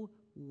no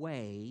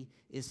way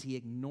is he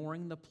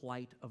ignoring the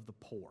plight of the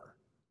poor.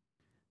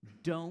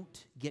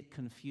 Don't get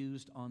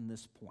confused on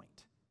this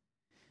point.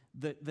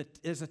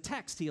 There's a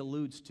text he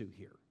alludes to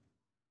here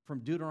from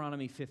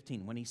Deuteronomy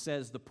 15. When he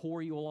says, "The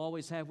poor you will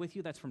always have with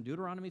you," that's from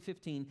Deuteronomy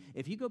 15.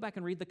 If you go back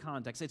and read the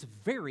context, it's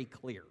very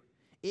clear.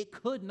 It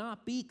could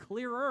not be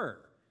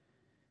clearer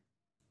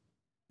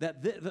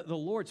that the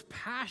Lord's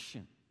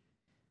passion,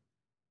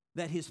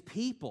 that his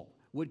people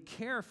would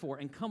care for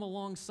and come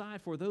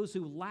alongside for those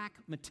who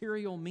lack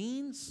material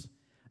means,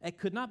 it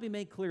could not be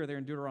made clear there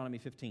in Deuteronomy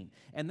 15.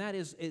 And that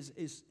is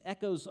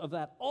echoes of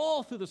that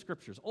all through the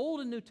Scriptures,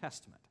 Old and New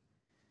Testament.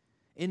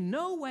 In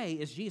no way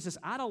is Jesus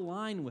out of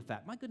line with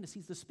that. My goodness,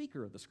 he's the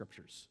speaker of the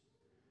Scriptures,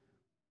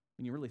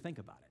 when you really think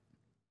about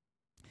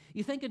it.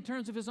 You think in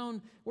terms of his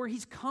own, where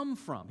he's come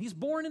from. He's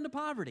born into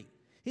poverty.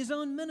 His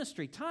own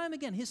ministry, time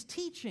again, his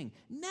teaching.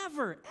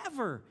 Never,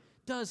 ever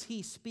does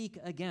he speak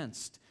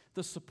against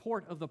the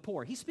support of the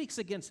poor. He speaks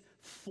against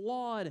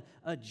flawed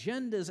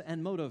agendas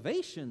and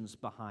motivations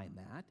behind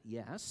that,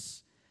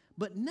 yes,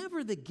 but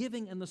never the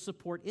giving and the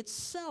support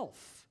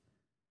itself.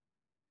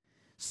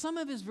 Some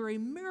of his very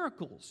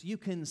miracles you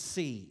can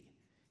see,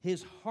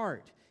 his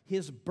heart,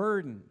 his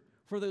burden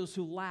for those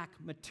who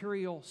lack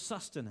material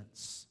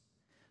sustenance.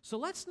 So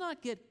let's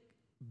not get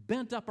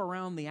bent up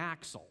around the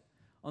axle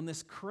on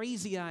this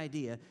crazy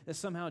idea that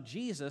somehow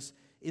Jesus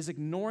is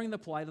ignoring the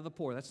plight of the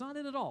poor. That's not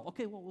it at all.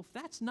 Okay, well, if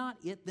that's not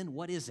it, then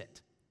what is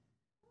it?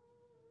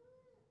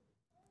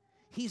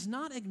 He's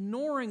not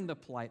ignoring the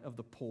plight of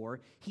the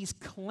poor. He's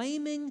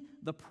claiming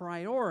the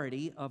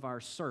priority of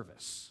our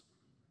service.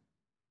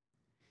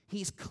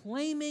 He's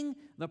claiming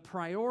the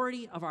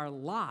priority of our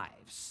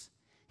lives.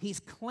 He's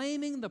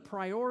claiming the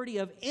priority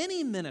of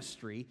any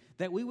ministry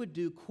that we would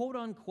do, quote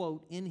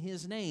unquote, in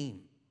his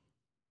name.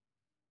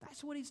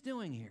 That's what he's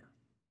doing here.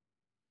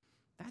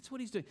 That's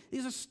what he's doing.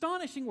 These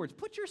astonishing words.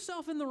 Put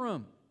yourself in the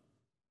room.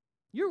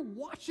 You're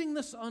watching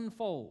this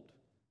unfold.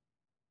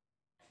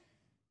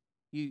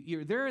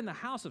 You're there in the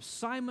house of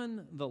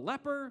Simon the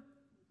leper,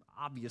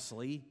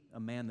 obviously a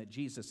man that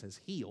Jesus has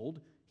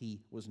healed.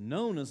 He was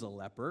known as a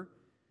leper.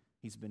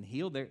 He's been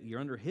healed. You're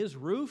under his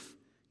roof.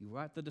 You've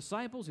got the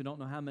disciples. You don't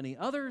know how many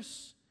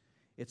others.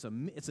 It's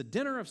a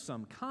dinner of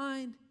some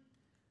kind.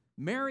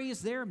 Mary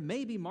is there,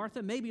 maybe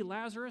Martha, maybe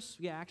Lazarus.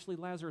 Yeah, actually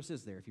Lazarus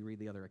is there if you read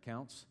the other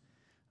accounts.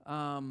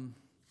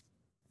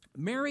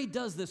 Mary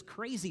does this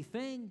crazy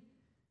thing.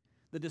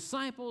 The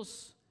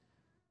disciples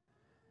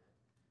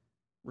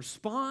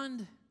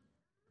respond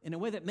in a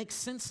way that makes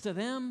sense to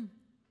them.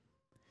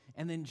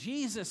 And then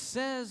Jesus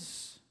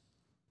says,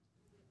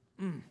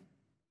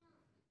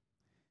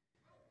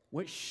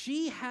 what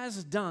she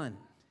has done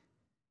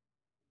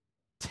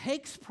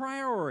takes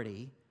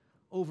priority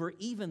over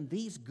even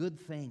these good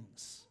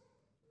things.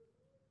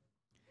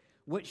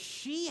 What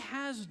she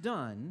has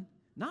done,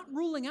 not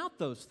ruling out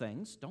those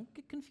things, don't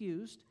get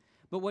confused,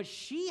 but what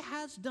she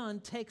has done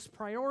takes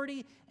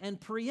priority and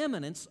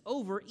preeminence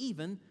over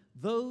even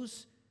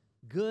those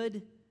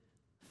good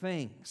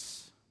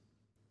things.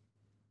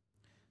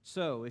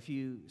 So if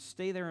you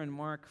stay there in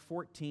Mark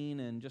 14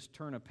 and just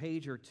turn a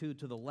page or two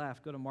to the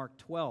left, go to Mark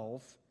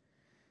 12,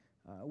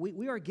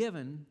 we are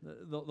given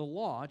the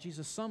law.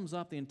 Jesus sums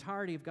up the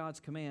entirety of God's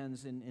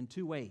commands in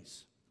two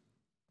ways.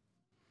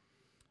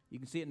 You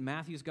can see it in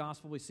Matthew's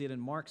gospel. We see it in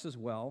Mark's as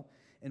well.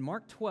 In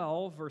Mark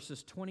 12,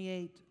 verses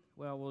 28,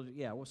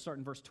 we'll start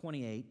in verse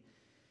 28.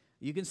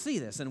 You can see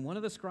this. And one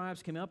of the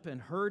scribes came up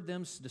and heard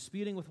them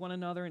disputing with one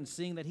another, and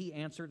seeing that he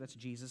answered, that's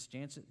Jesus,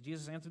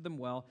 Jesus answered them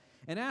well,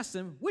 and asked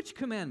them, which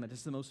commandment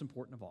is the most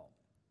important of all?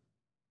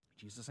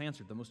 Jesus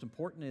answered, the most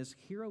important is,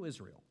 Hear, O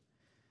Israel,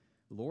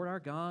 the Lord our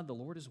God, the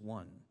Lord is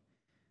one.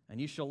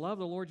 And you shall love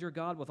the Lord your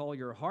God with all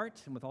your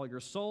heart, and with all your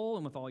soul,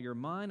 and with all your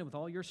mind, and with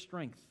all your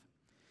strength.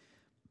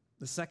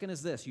 The second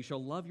is this, you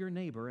shall love your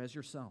neighbor as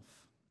yourself.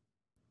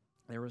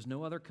 There is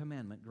no other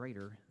commandment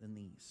greater than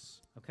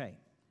these. Okay,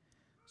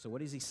 so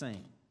what is he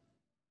saying?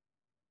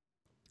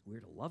 We're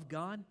to love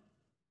God,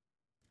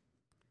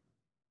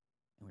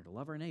 and we're to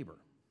love our neighbor.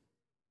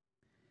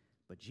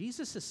 But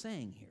Jesus is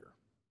saying here,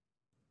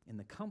 in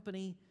the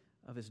company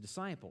of his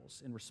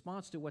disciples, in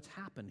response to what's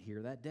happened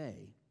here that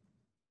day,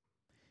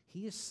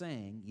 he is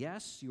saying,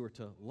 yes, you are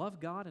to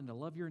love God and to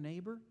love your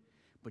neighbor,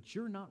 but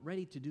you're not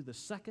ready to do the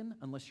second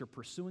unless you're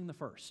pursuing the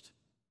first.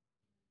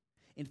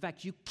 In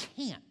fact, you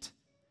can't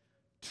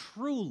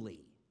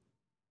truly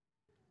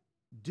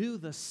do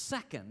the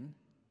second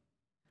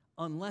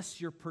unless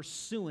you're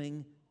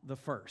pursuing the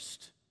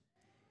first.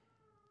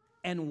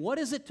 And what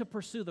is it to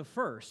pursue the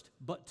first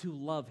but to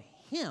love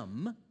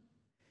him?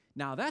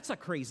 Now, that's a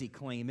crazy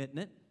claim, isn't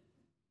it?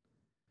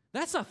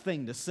 That's a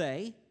thing to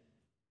say.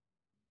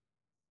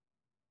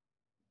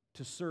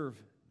 To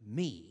serve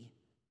me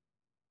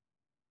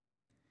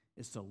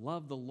is to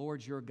love the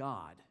Lord your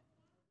God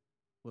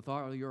with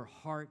all your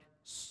heart,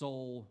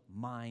 soul,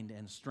 mind,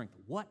 and strength.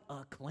 What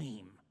a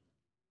claim.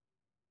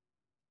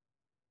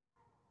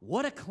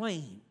 What a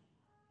claim.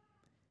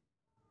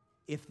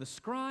 If the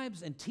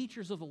scribes and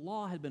teachers of the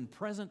law had been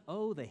present,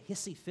 oh, the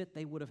hissy fit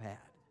they would have had.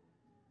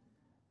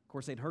 Of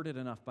course, they'd heard it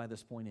enough by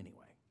this point anyway.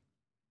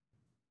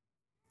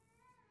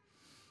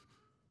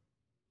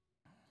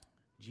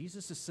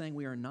 Jesus is saying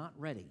we are not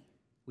ready.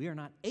 We are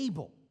not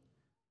able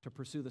to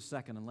pursue the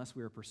second unless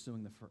we are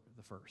pursuing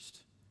the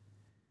first.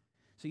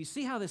 So you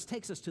see how this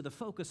takes us to the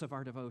focus of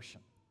our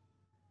devotion.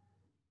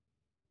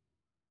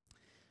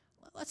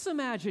 Let's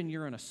imagine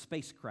you're in a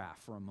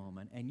spacecraft for a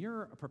moment and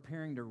you're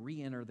preparing to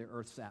re-enter the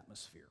Earth's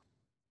atmosphere.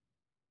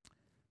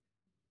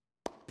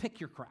 Pick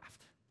your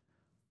craft.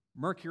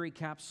 Mercury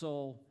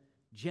capsule,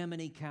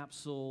 Gemini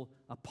capsule,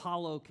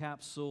 Apollo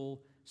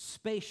capsule,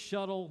 space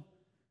shuttle,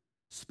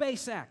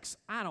 SpaceX,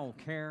 I don't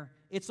care.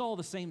 It's all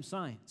the same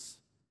science.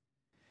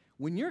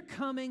 When you're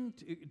coming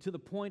to the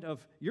point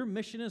of your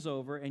mission is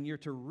over and you're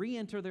to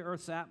re-enter the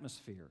Earth's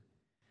atmosphere,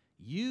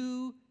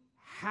 you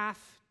have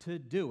to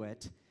do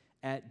it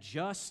at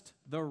just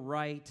the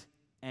right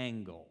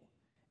angle,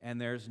 and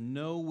there's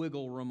no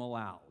wiggle room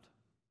allowed.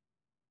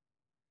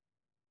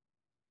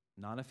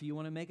 Not if you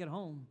want to make it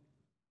home.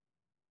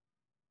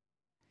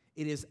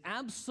 It is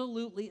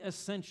absolutely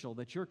essential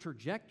that your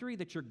trajectory,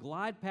 that your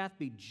glide path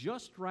be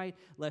just right,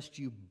 lest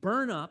you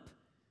burn up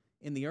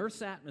in the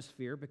Earth's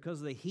atmosphere because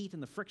of the heat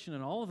and the friction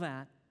and all of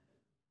that.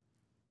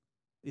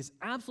 Is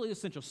absolutely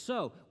essential.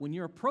 So, when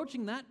you're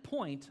approaching that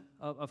point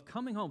of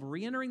coming home,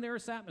 re-entering the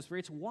Earth's atmosphere,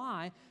 it's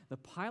why the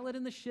pilot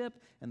in the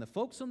ship and the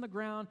folks on the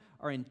ground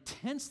are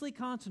intensely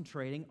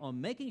concentrating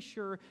on making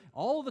sure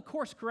all the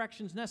course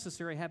corrections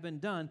necessary have been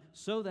done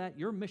so that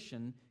your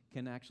mission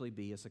can actually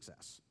be a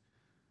success.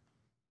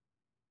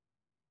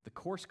 The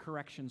course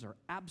corrections are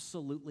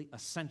absolutely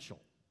essential.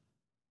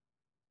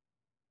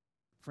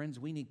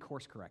 Friends, we need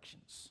course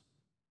corrections.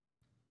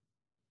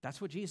 That's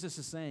what Jesus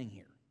is saying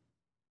here.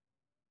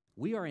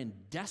 We are in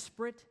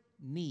desperate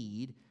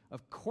need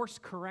of course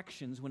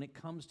corrections when it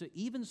comes to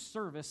even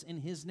service in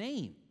His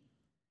name.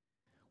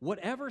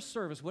 Whatever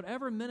service,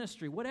 whatever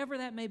ministry, whatever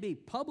that may be,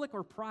 public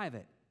or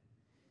private,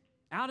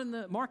 out in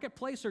the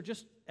marketplace or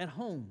just at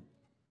home,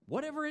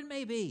 whatever it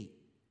may be.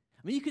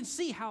 I mean, you can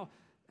see how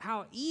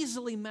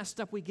easily messed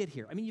up we get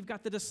here. I mean, you've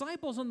got the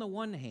disciples on the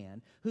one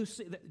hand, who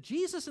see that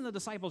Jesus and the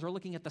disciples are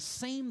looking at the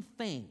same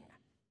thing.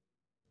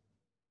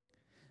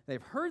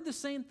 They've heard the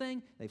same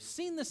thing, they've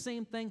seen the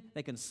same thing,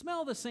 they can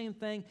smell the same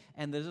thing,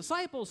 and the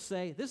disciples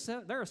say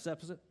their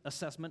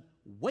assessment,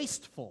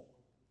 wasteful.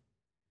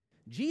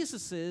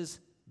 Jesus is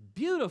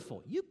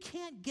beautiful. You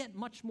can't get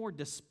much more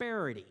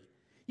disparity.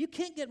 You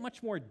can't get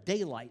much more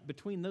daylight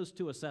between those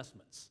two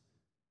assessments.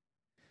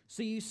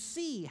 So you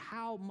see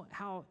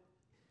how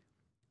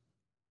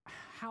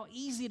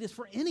easy it is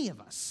for any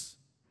of us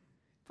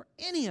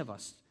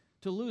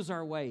to lose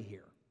our way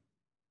here.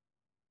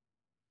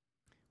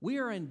 We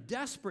are in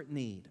desperate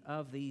need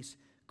of these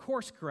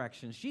course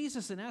corrections.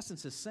 Jesus, in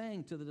essence, is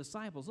saying to the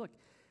disciples, look,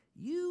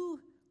 you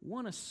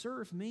want to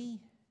serve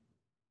me?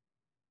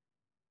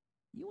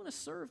 You want to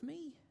serve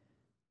me?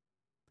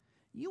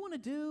 You want to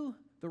do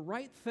the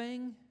right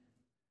thing,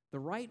 the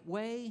right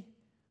way,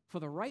 for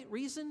the right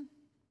reason?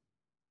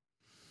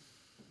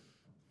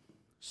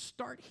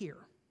 Start here.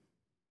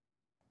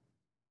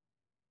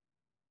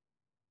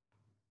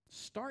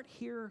 Start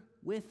here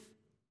with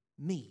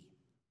me.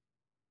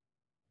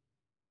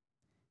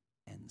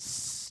 And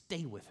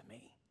stay with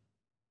me.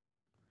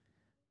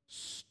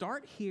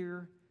 Start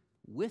here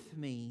with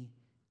me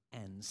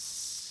and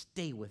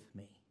stay with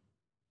me.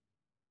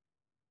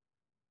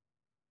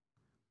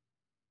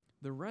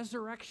 The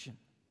resurrection.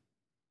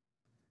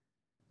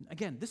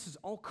 Again, this is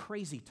all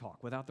crazy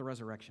talk without the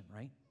resurrection,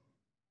 right?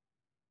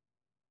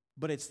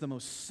 But it's the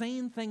most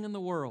sane thing in the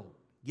world,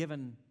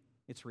 given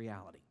its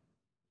reality.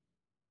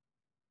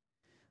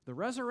 The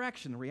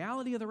resurrection, the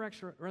reality of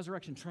the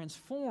resurrection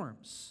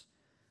transforms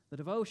the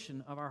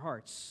devotion of our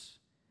hearts,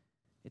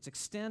 its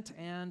extent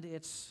and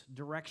its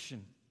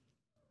direction.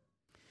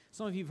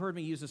 Some of you have heard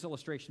me use this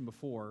illustration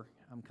before.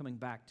 I'm coming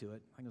back to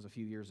it. I think it was a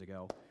few years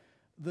ago.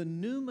 The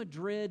New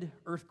Madrid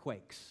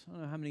earthquakes. I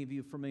don't know how many of you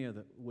are familiar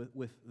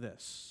with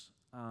this.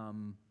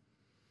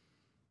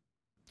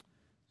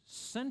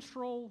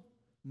 Central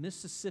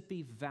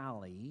Mississippi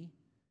Valley,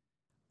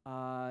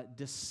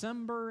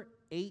 December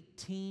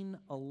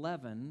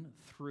 1811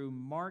 through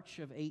March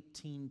of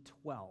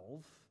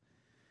 1812,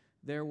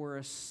 there were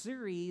a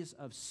series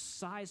of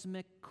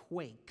seismic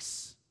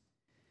quakes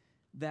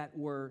that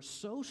were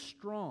so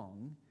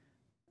strong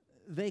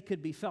they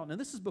could be felt. Now,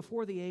 this is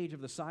before the age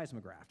of the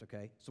seismograph,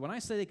 okay? So when I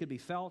say they could be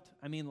felt,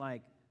 I mean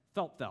like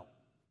felt.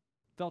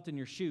 Felt in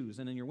your shoes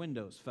and in your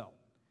windows, felt.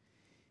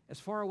 As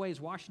far away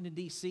as Washington,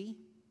 D.C.,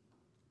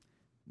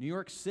 New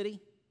York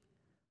City,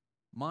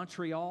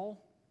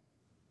 Montreal,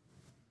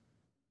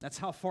 that's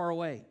how far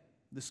away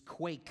this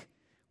quake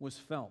was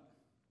felt.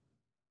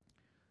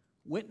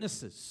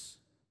 Witnesses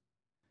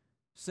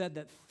said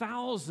that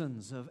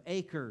thousands of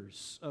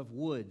acres of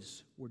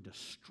woods were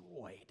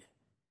destroyed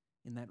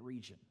in that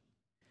region.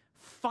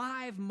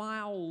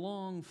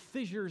 5-mile-long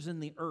fissures in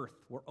the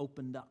earth were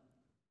opened up.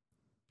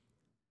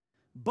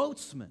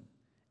 Boatsmen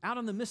out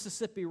on the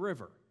Mississippi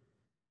River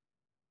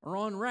are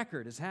on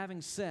record as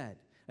having said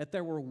that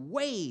there were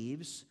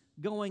waves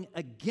going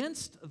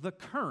against the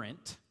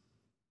current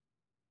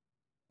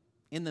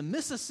in the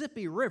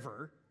Mississippi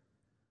River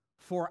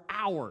for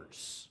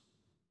hours.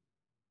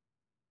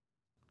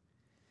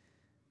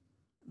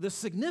 The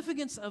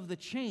significance of the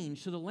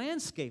change to the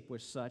landscape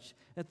was such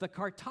that the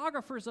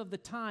cartographers of the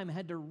time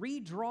had to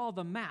redraw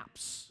the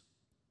maps.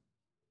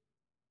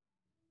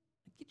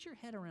 Get your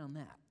head around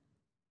that.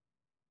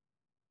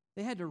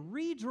 They had to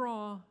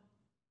redraw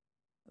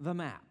the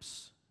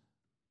maps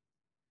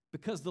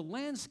because the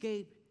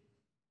landscape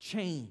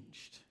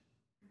changed.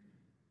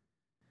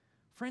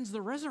 Friends,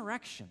 the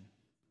resurrection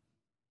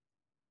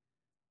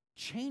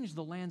changed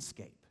the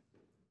landscape.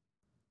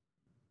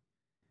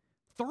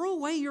 Throw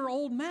away your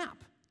old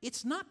map.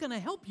 It's not going to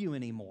help you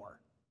anymore.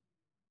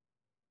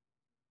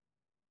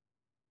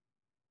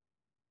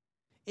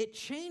 It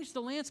changed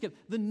the landscape.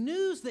 The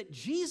news that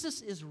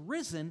Jesus is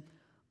risen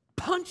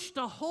punched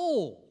a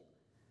hole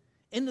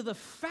into the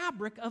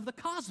fabric of the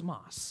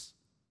cosmos.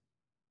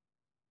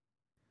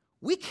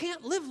 We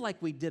can't live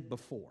like we did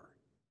before.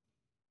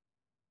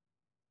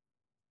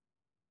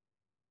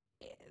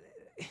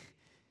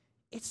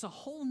 It's a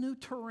whole new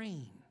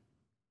terrain.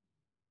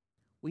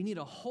 We need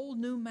a whole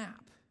new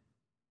map.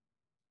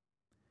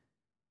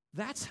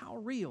 That's how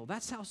real,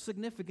 that's how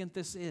significant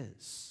this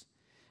is.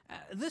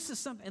 This is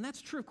something, and that's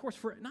true, of course,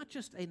 for not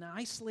just an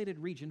isolated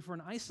region, for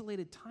an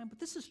isolated time, but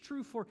this is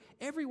true for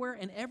everywhere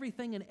and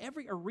everything in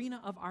every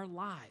arena of our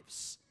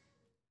lives.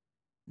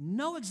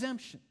 No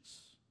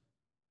exemptions.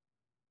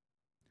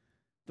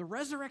 The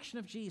resurrection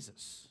of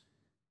Jesus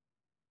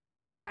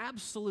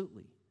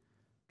absolutely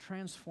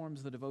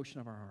transforms the devotion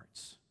of our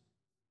hearts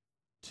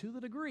to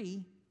the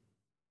degree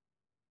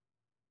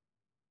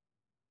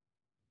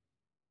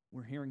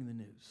we're hearing the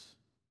news.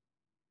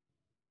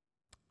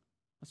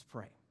 Let's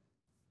pray.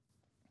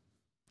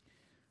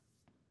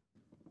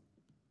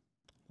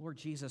 Lord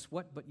Jesus,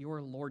 what but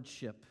your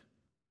lordship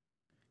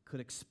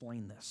could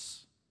explain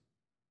this?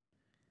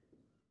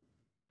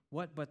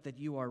 What but that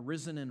you are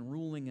risen and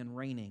ruling and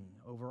reigning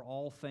over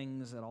all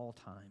things at all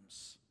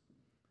times?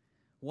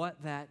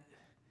 What that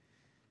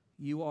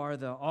you are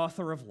the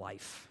author of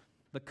life,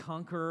 the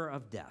conqueror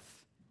of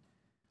death,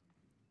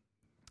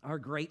 our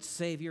great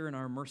Savior and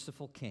our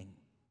merciful King.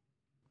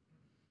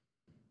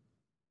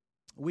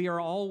 We are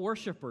all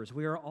worshipers.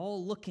 We are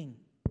all looking,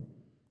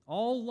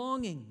 all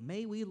longing.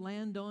 May we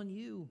land on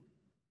you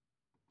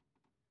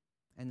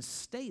and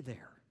stay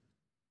there.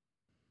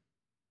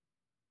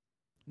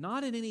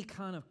 Not in any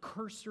kind of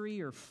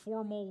cursory or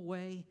formal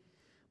way,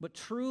 but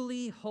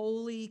truly,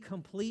 wholly,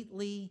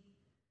 completely,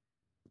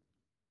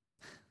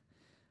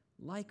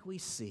 like we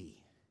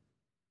see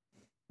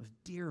with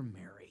dear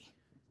Mary.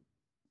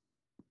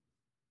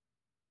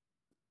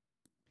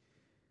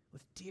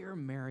 With dear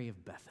Mary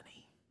of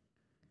Bethany,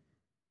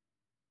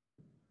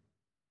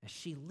 as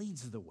she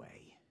leads the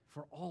way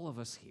for all of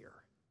us here,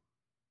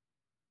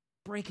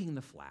 breaking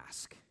the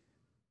flask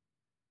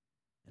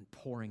and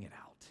pouring it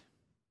out.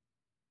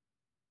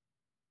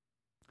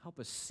 Help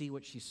us see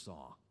what she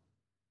saw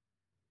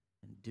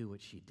and do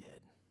what she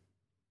did.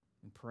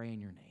 We pray in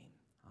your name.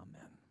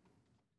 Amen.